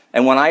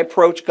 And when I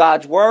approach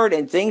God's Word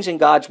and things in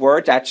God's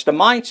Word, that's the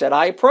mindset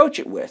I approach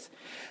it with.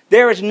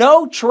 There is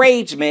no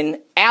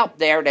tradesman out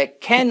there that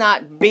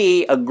cannot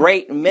be a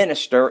great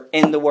minister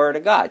in the Word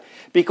of God,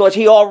 because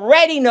he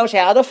already knows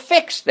how to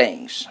fix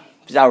things.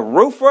 He's a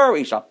roofer,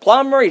 he's a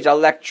plumber, he's an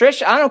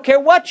electrician. I don't care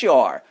what you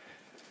are.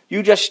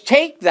 You just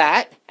take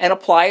that and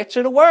apply it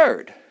to the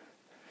Word.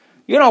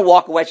 You don't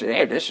walk away and say,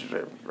 hey, this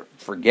is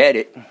forget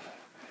it.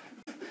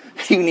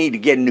 You need to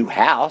get a new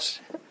house.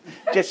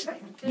 Just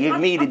give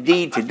me the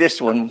deed to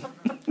this one,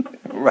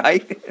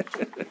 right?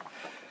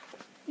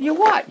 You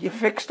what? You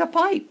fix the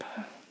pipe.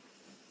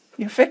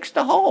 You fix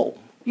the hole.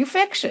 You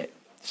fix it.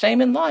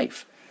 Same in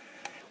life.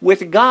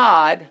 With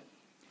God,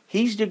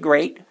 He's the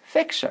great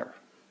fixer.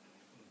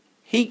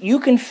 You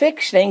can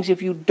fix things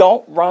if you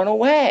don't run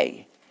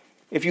away,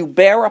 if you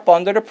bear up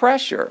under the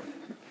pressure.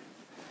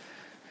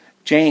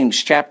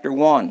 James chapter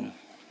 1,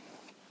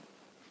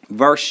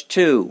 verse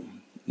 2.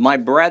 My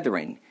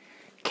brethren,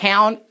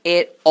 count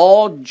it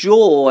all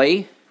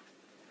joy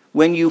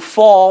when you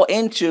fall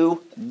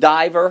into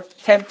divers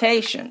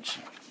temptations.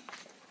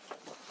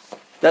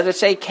 Does it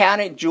say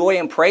count it joy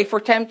and pray for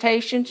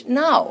temptations?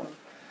 No.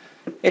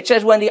 It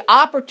says when the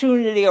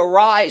opportunity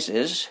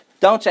arises,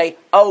 don't say,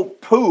 oh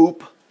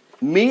poop,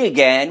 me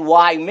again,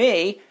 why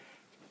me?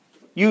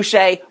 You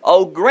say,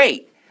 oh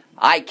great,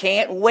 I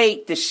can't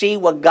wait to see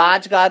what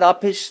God's got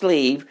up His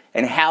sleeve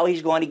and how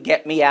He's going to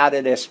get me out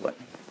of this one.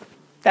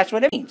 That's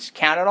what it means.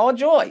 Count it all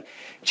joy.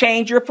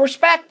 Change your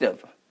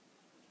perspective.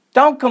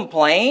 Don't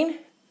complain.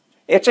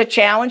 It's a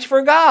challenge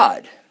for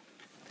God.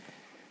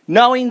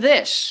 Knowing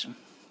this,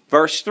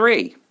 verse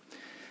 3,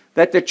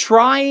 that the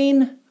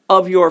trying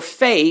of your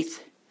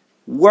faith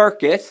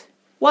worketh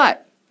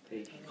what?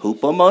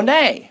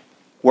 Hupomone.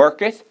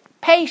 Worketh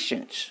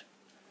patience.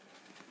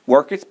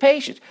 Worketh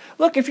patience.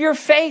 Look, if your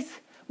faith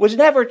was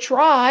never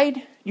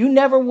tried, you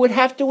never would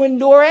have to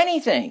endure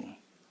anything.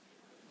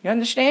 You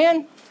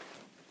understand?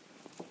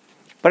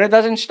 But it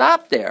doesn't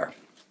stop there.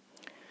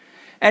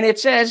 And it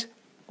says,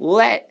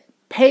 let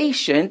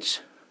patience,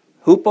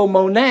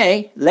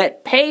 hupomone,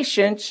 let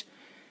patience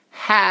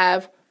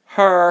have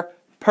her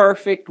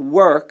perfect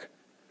work,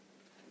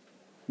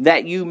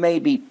 that you may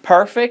be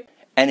perfect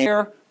and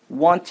here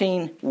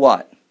wanting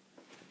what?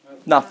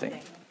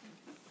 Nothing.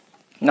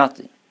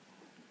 Nothing.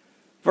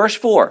 Verse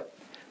 4,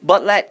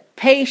 but let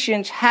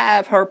patience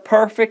have her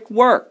perfect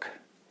work.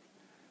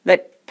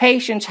 Let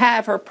patience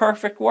have her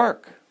perfect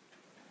work.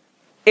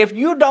 If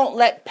you don't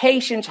let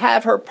patience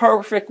have her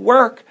perfect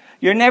work,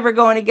 you're never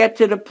going to get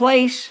to the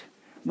place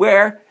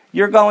where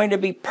you're going to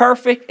be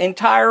perfect,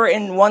 entire,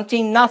 and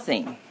wanting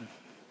nothing.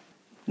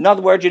 In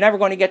other words, you're never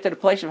going to get to the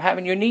place of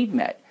having your need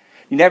met.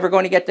 You're never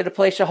going to get to the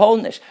place of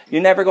wholeness.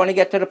 You're never going to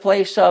get to the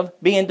place of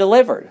being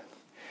delivered.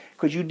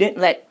 Because you didn't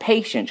let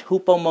patience,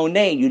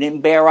 hupomone, you didn't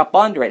bear up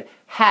under it,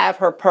 have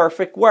her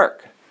perfect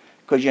work.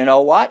 Because you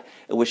know what?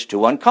 It was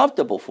too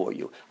uncomfortable for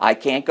you. I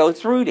can't go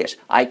through this.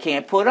 I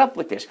can't put up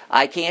with this.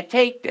 I can't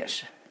take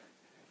this.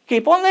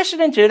 Keep on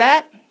listening to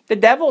that. The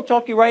devil will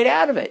talk you right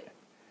out of it.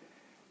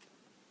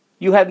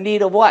 You have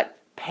need of what?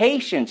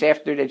 Patience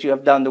after that you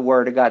have done the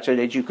word of God so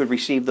that you could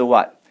receive the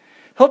what?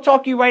 He'll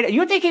talk you right out.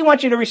 You think he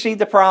wants you to receive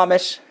the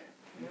promise?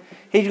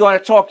 He's going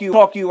to talk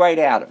you right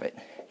out of it.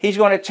 He's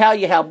going to tell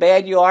you how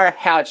bad you are,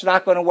 how it's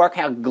not going to work,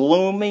 how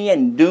gloomy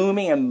and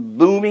doomy and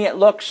boomy it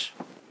looks.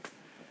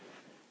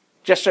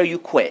 Just so you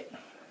quit.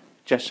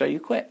 Just so you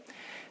quit.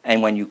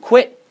 And when you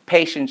quit,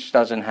 patience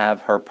doesn't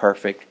have her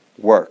perfect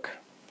work.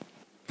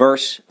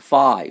 Verse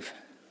 5.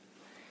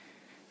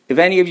 If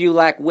any of you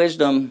lack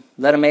wisdom,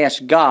 let him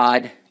ask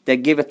God,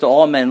 that giveth to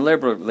all men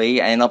liberally,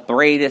 and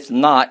upbraideth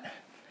not,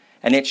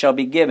 and it shall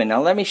be given.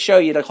 Now let me show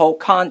you the whole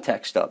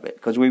context of it,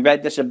 because we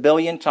read this a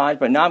billion times,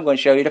 but now I'm going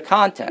to show you the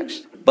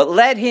context. But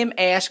let him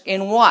ask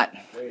in what?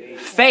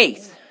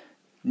 Faith.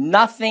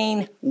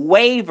 Nothing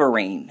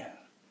wavering.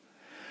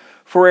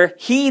 For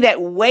he that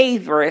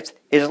wavereth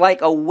is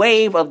like a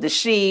wave of the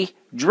sea,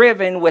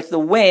 driven with the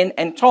wind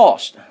and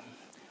tossed.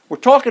 We're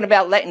talking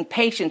about letting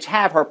patience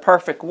have her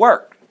perfect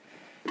work.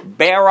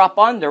 Bear up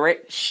under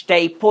it,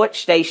 stay put,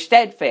 stay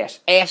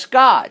steadfast. Ask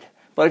God.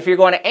 But if you're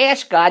going to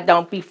ask God,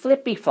 don't be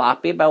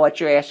flippy-floppy about what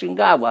you're asking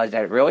God. Well, is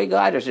that really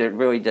God or is it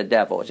really the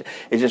devil? Is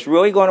this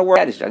really going to work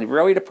out? Is that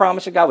really the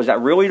promise of God? Was that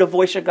really the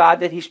voice of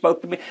God that he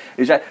spoke to me?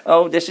 Is that,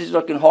 oh, this is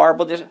looking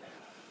horrible.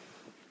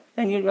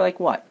 Then you're like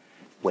what?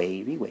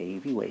 Wavy,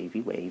 wavy, wavy,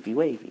 wavy,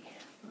 wavy.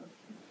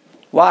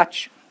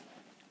 Watch.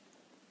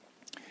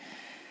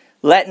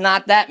 Let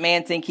not that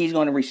man think he's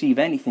going to receive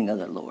anything of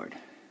the Lord.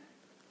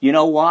 You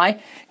know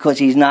why? Because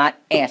he's not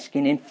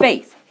asking in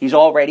faith. He's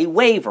already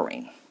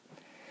wavering.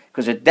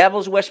 Because the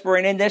devil's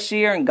whispering in this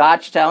ear and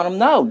God's telling him,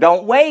 no,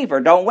 don't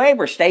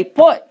waver, stay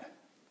put.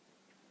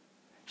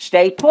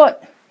 Stay put.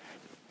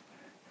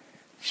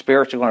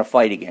 Spirits are going to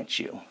fight against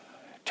you.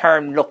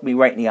 Looked me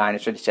right in the eye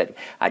and said,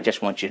 I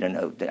just want you to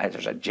know that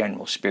there's a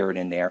general spirit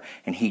in there,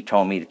 and he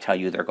told me to tell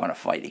you they're going to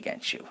fight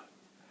against you.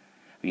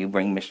 You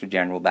bring Mr.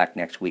 General back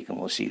next week and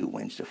we'll see who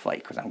wins the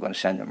fight, because I'm going to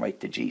send him right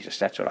to Jesus.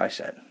 That's what I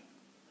said.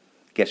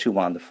 Guess who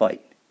won the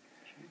fight?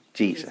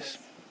 Jesus.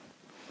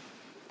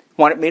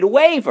 Wanted me to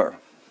waver.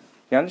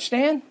 You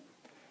understand?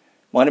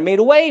 Wanted me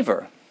to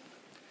waver.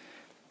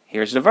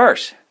 Here's the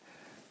verse.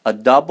 A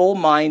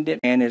double-minded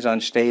man is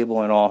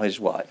unstable in all his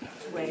what?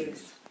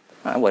 Ways.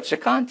 What's the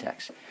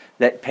context?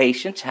 That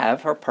patience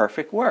have her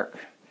perfect work.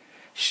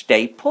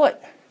 Stay put.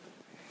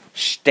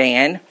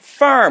 Stand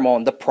firm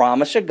on the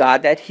promise of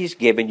God that he's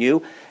given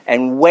you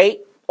and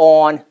wait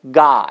on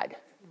God.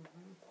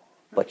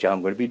 But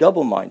I'm going to be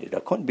double-minded. I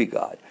couldn't be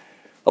God.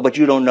 Oh, but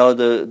you don't know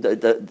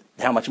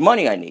how much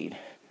money I need.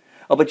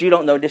 Oh, but you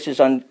don't know this is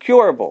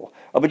uncurable.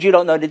 Oh, but you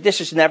don't know that this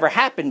has never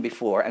happened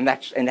before. And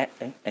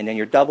then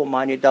you're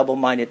double-minded,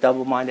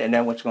 and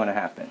then what's going to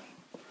happen?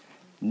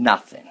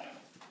 Nothing.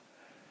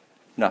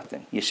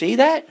 Nothing. You see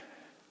that?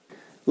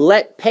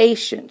 Let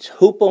patience,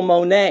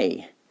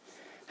 hupomone,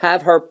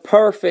 have her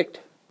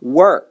perfect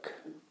work.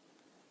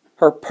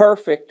 Her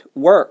perfect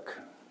work.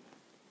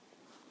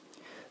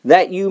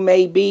 That you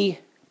may be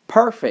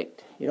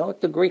perfect. You know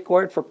what the Greek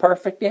word for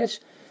perfect is?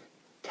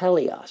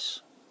 Teleos.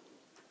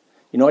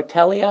 You know what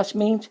teleos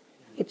means?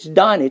 It's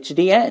done. It's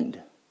the end.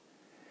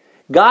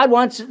 God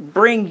wants to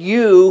bring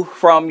you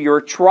from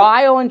your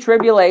trial and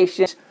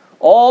tribulations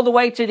all the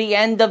way to the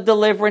end of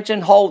deliverance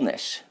and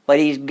wholeness. But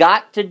he's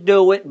got to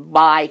do it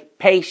by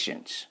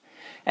patience.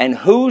 And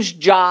whose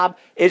job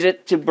is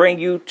it to bring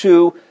you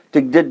to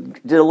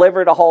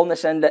deliver the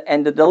wholeness and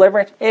the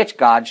deliverance? It's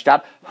God's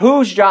job.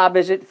 Whose job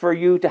is it for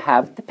you to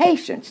have the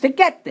patience to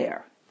get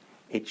there?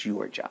 It's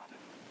your job.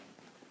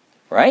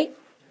 Right?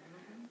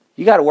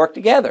 You got to work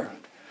together.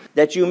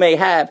 That you may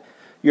have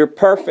your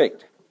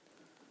perfect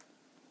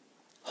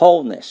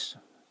wholeness,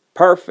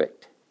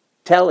 perfect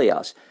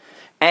teleos,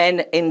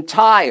 and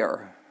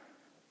entire.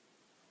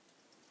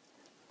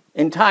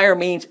 Entire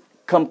means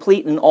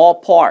complete in all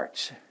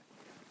parts.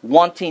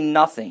 Wanting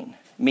nothing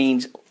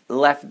means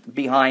left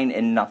behind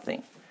in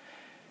nothing.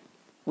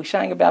 We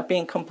sang about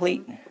being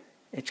complete.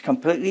 It's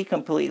completely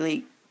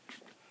complete.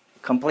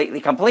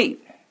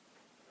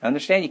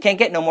 Understand? You can't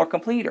get no more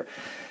completer.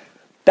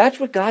 That's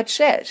what God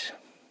says.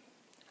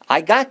 I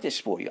got this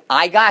for you.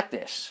 I got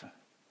this.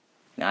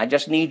 Now I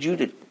just need you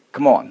to,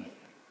 come on,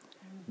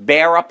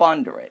 bear up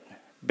under it.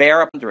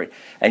 Bear up under it.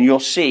 And you'll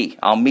see,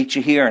 I'll meet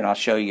you here and I'll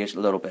show you a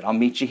little bit. I'll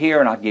meet you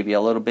here and I'll give you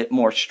a little bit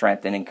more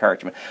strength and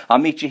encouragement. I'll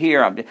meet you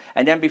here.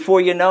 And then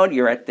before you know it,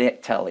 you're at the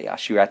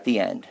teleos. You're at the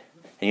end.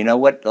 And you know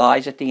what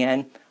lies at the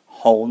end?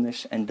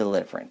 wholeness and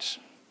deliverance.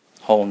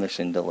 Wholeness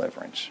and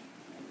deliverance.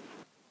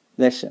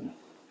 Listen,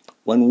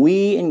 when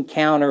we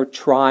encounter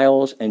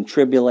trials and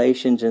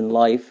tribulations in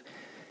life,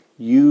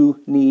 you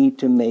need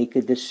to make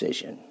a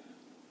decision.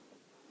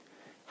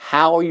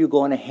 How are you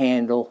going to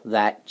handle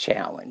that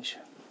challenge?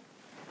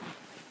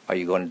 Are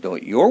you going to do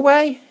it your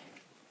way,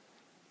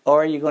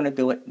 or are you going to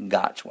do it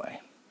God's way?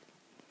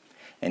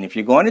 And if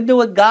you're going to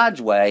do it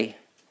God's way,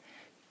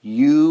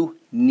 you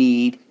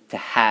need to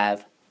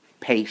have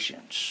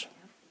patience.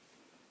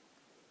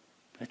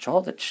 That's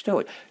all that's to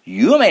it.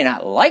 You may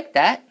not like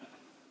that.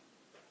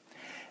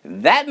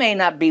 That may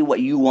not be what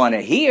you want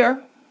to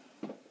hear.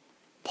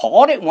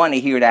 Paul didn't want to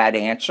hear that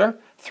answer.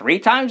 3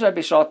 times I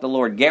besought the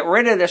Lord, get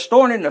rid of this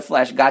thorn in the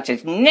flesh. God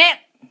says, nah,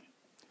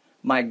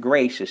 my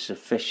grace is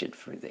sufficient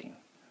for thee.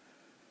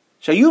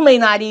 So you may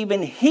not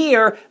even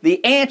hear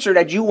the answer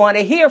that you want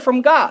to hear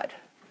from God.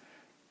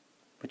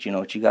 But you know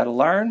what you got to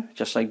learn?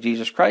 Just like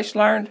Jesus Christ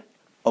learned?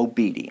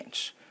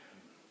 Obedience.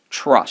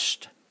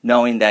 Trust.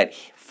 Knowing that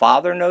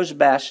Father knows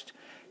best.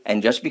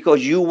 And just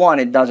because you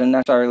want it doesn't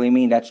necessarily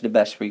mean that's the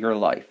best for your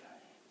life.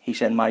 He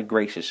said, my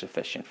grace is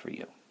sufficient for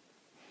you.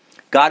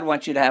 God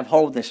wants you to have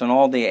wholeness in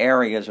all the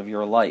areas of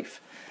your life.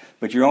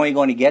 But you're only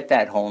going to get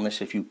that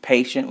wholeness if you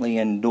patiently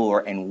endure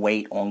and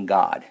wait on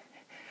God.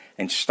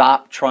 And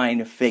stop trying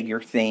to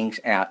figure things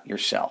out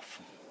yourself.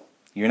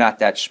 You're not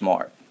that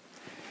smart.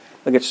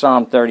 Look at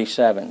Psalm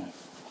 37.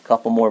 A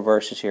couple more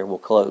verses here. We'll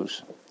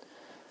close.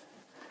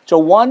 It's a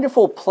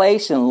wonderful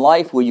place in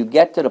life where you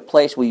get to the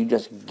place where you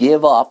just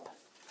give up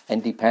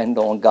and depend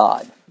on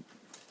God.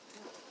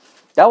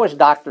 That was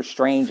Dr.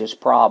 Strange's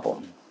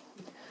problem.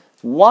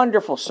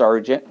 Wonderful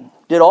surgeon,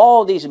 did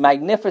all these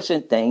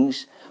magnificent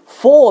things,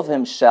 full of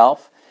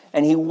himself,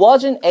 and he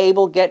wasn't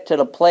able to get to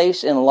the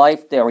place in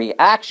life where he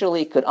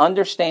actually could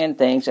understand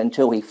things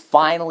until he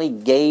finally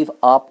gave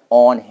up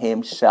on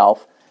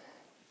himself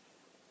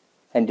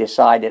and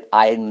decided,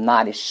 I am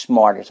not as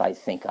smart as I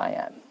think I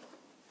am.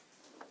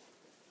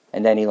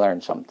 And then he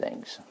learned some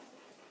things.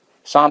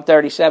 Psalm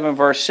 37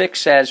 verse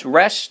 6 says,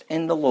 rest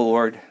in the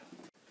Lord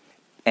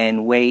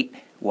and wait,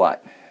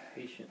 what?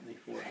 Patiently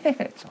for him.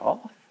 It's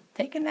all.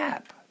 Take a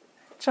nap.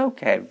 It's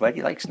okay.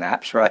 Everybody likes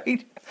naps,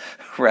 right?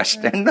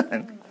 Rest in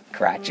the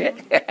Cratchit.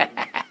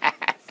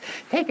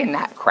 Take a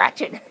nap,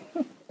 Cratchit.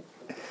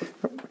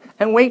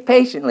 And wait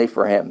patiently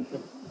for him.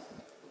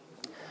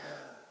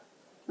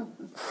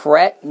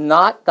 Fret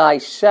not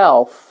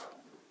thyself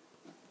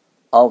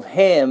of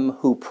him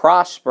who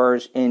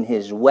prospers in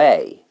his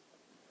way,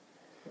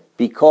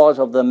 because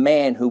of the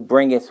man who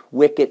bringeth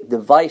wicked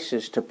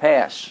devices to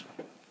pass.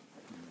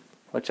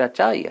 What's that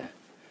tell you?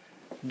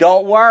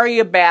 Don't worry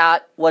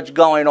about what's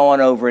going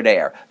on over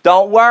there.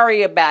 Don't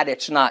worry about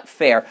it's not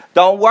fair.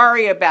 Don't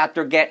worry about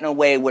they're getting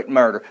away with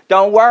murder.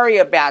 Don't worry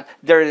about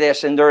they're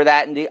this and they're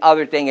that and the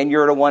other thing, and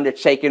you're the one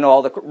that's taking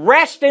all the...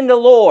 Rest in the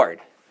Lord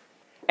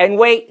and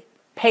wait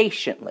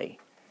patiently.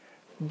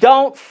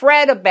 Don't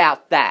fret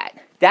about that.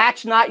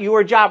 That's not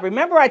your job.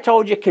 Remember I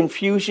told you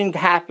confusion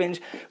happens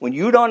when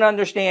you don't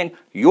understand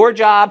your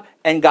job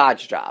and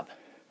God's job.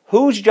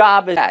 Whose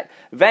job is that?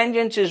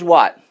 Vengeance is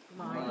what?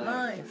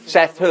 Mine.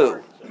 Seth who?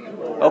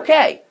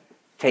 Okay.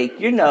 Take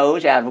your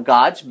nose out of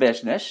God's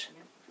business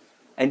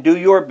and do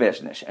your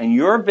business. And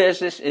your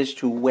business is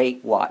to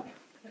wait what?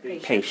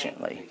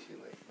 Patiently.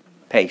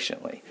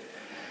 Patiently.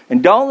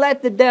 And don't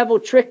let the devil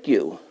trick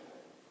you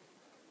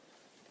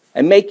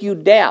and make you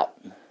doubt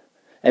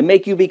and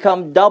make you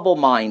become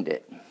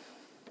double-minded.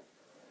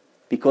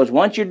 Because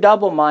once you're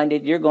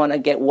double-minded, you're going to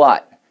get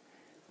what?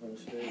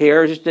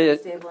 Here's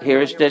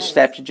the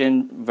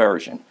Septuagint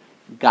version.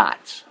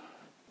 Gots.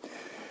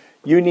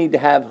 You need to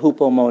have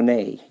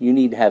hupomone. You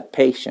need to have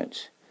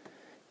patience.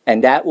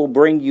 And that will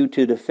bring you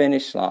to the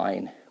finish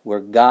line where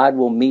God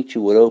will meet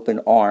you with open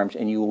arms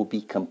and you will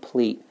be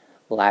complete,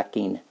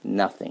 lacking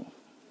nothing.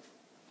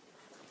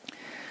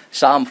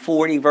 Psalm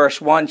 40 verse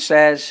 1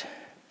 says,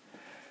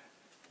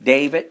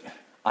 David,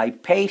 I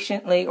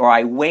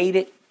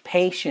waited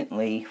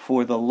patiently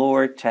for the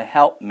Lord to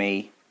help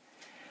me,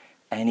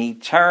 and he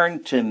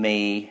turned to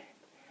me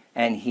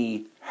and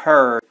he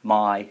heard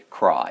my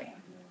cry.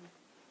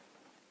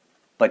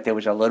 But there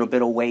was a little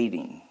bit of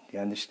waiting. Do you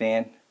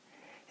understand?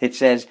 It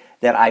says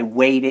that I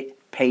waited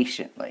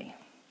patiently.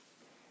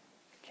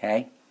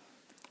 Okay?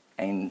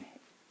 And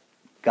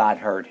God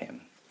heard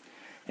him.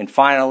 And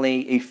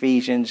finally,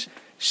 Ephesians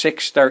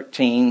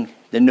 6:13,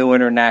 the New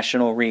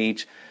International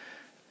reads,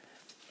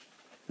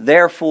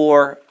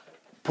 therefore,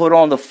 put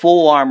on the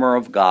full armor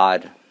of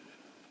God,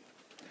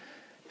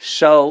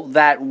 so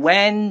that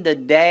when the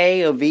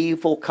day of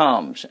evil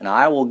comes, and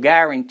I will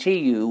guarantee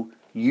you,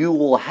 you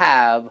will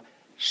have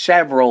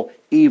several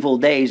evil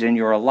days in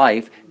your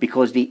life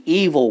because the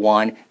evil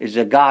one is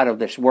the god of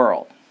this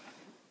world.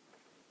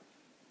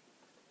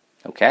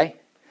 Okay?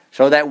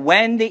 So that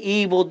when the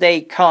evil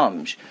day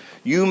comes,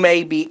 you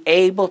may be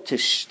able to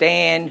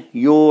stand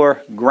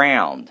your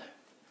ground.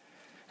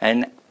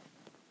 And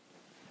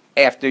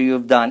after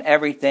you've done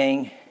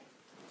everything,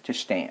 to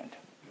stand.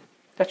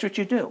 That's what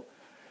you do.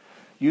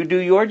 You do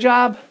your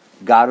job,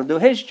 God will do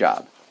his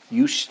job.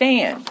 You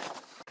stand.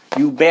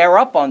 You bear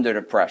up under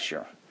the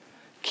pressure.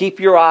 Keep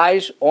your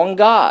eyes on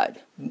God.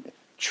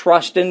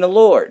 Trust in the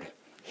Lord.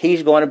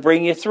 He's going to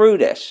bring you through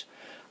this.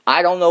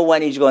 I don't know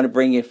when he's going to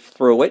bring you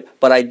through it,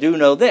 but I do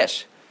know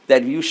this,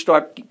 that if you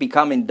start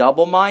becoming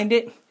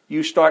double-minded,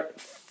 you start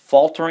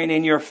faltering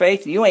in your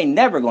faith, you ain't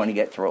never going to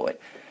get through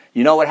it.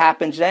 You know what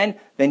happens then?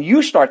 Then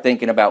you start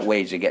thinking about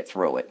ways to get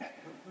through it.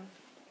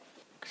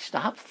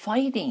 Stop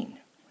fighting.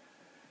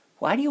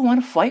 Why do you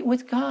want to fight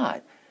with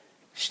God?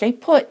 Stay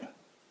put.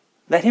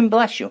 Let him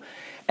bless you.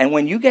 And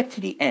when you get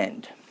to the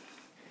end,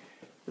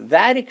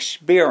 that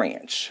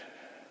experience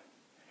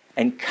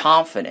and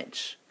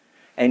confidence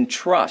and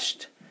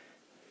trust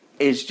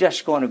is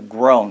just going to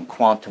grow in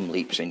quantum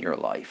leaps in your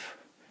life.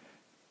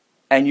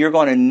 And you're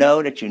going to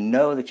know that you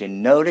know that you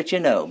know that you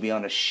know,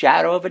 beyond a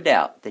shadow of a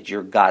doubt, that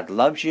your God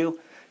loves you,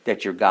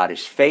 that your God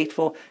is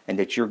faithful, and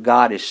that your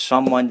God is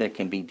someone that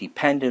can be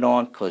depended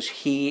on because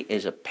he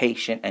is a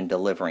patient and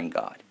delivering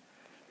God.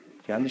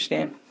 Do you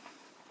understand?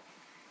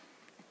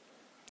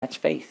 That's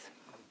faith.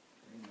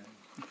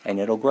 And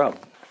it'll grow.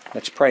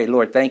 Let's pray.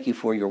 Lord, thank you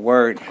for your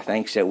word.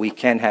 Thanks that we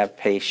can have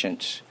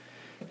patience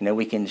and that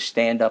we can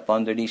stand up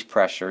under these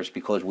pressures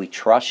because we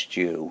trust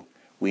you.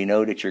 We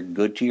know that you're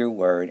good to your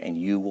word and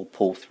you will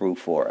pull through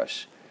for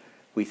us.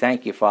 We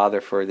thank you,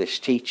 Father, for this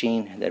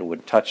teaching that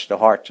would touch the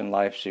hearts and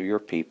lives of your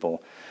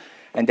people,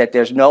 and that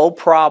there's no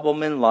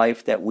problem in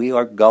life that we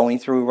are going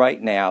through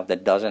right now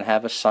that doesn't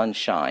have a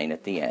sunshine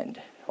at the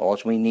end. All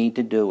we need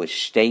to do is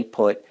stay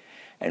put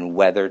and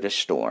weather the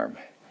storm.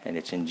 And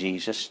it's in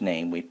Jesus'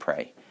 name we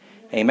pray.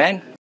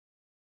 Amen.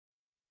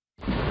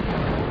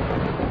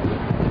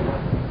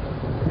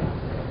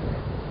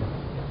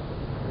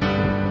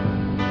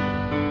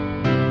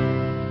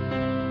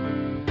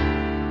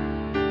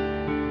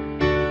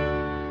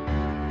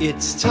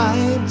 It's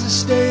time to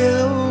stay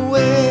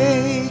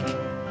awake,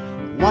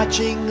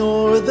 watching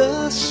o'er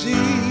the sea,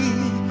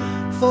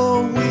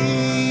 for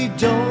we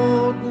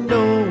don't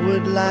know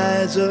what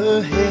lies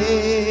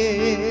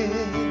ahead.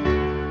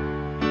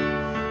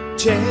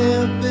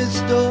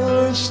 Tempest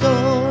or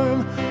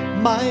storm,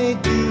 my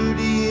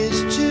duty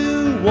is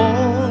to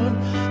warn,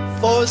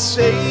 for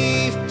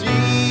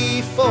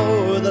safety,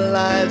 for the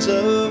lives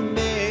of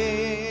men.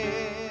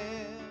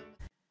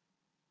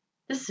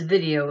 This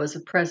video is a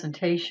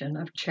presentation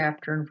of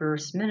Chapter and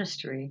Verse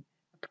Ministry,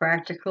 a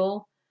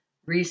practical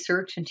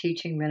research and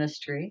teaching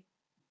ministry.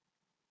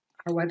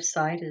 Our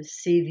website is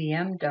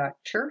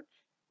cvm.church,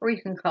 or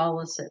you can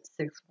call us at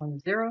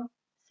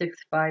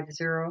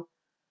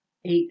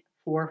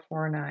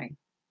 610-650-8449.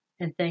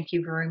 And thank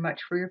you very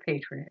much for your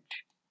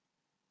patronage.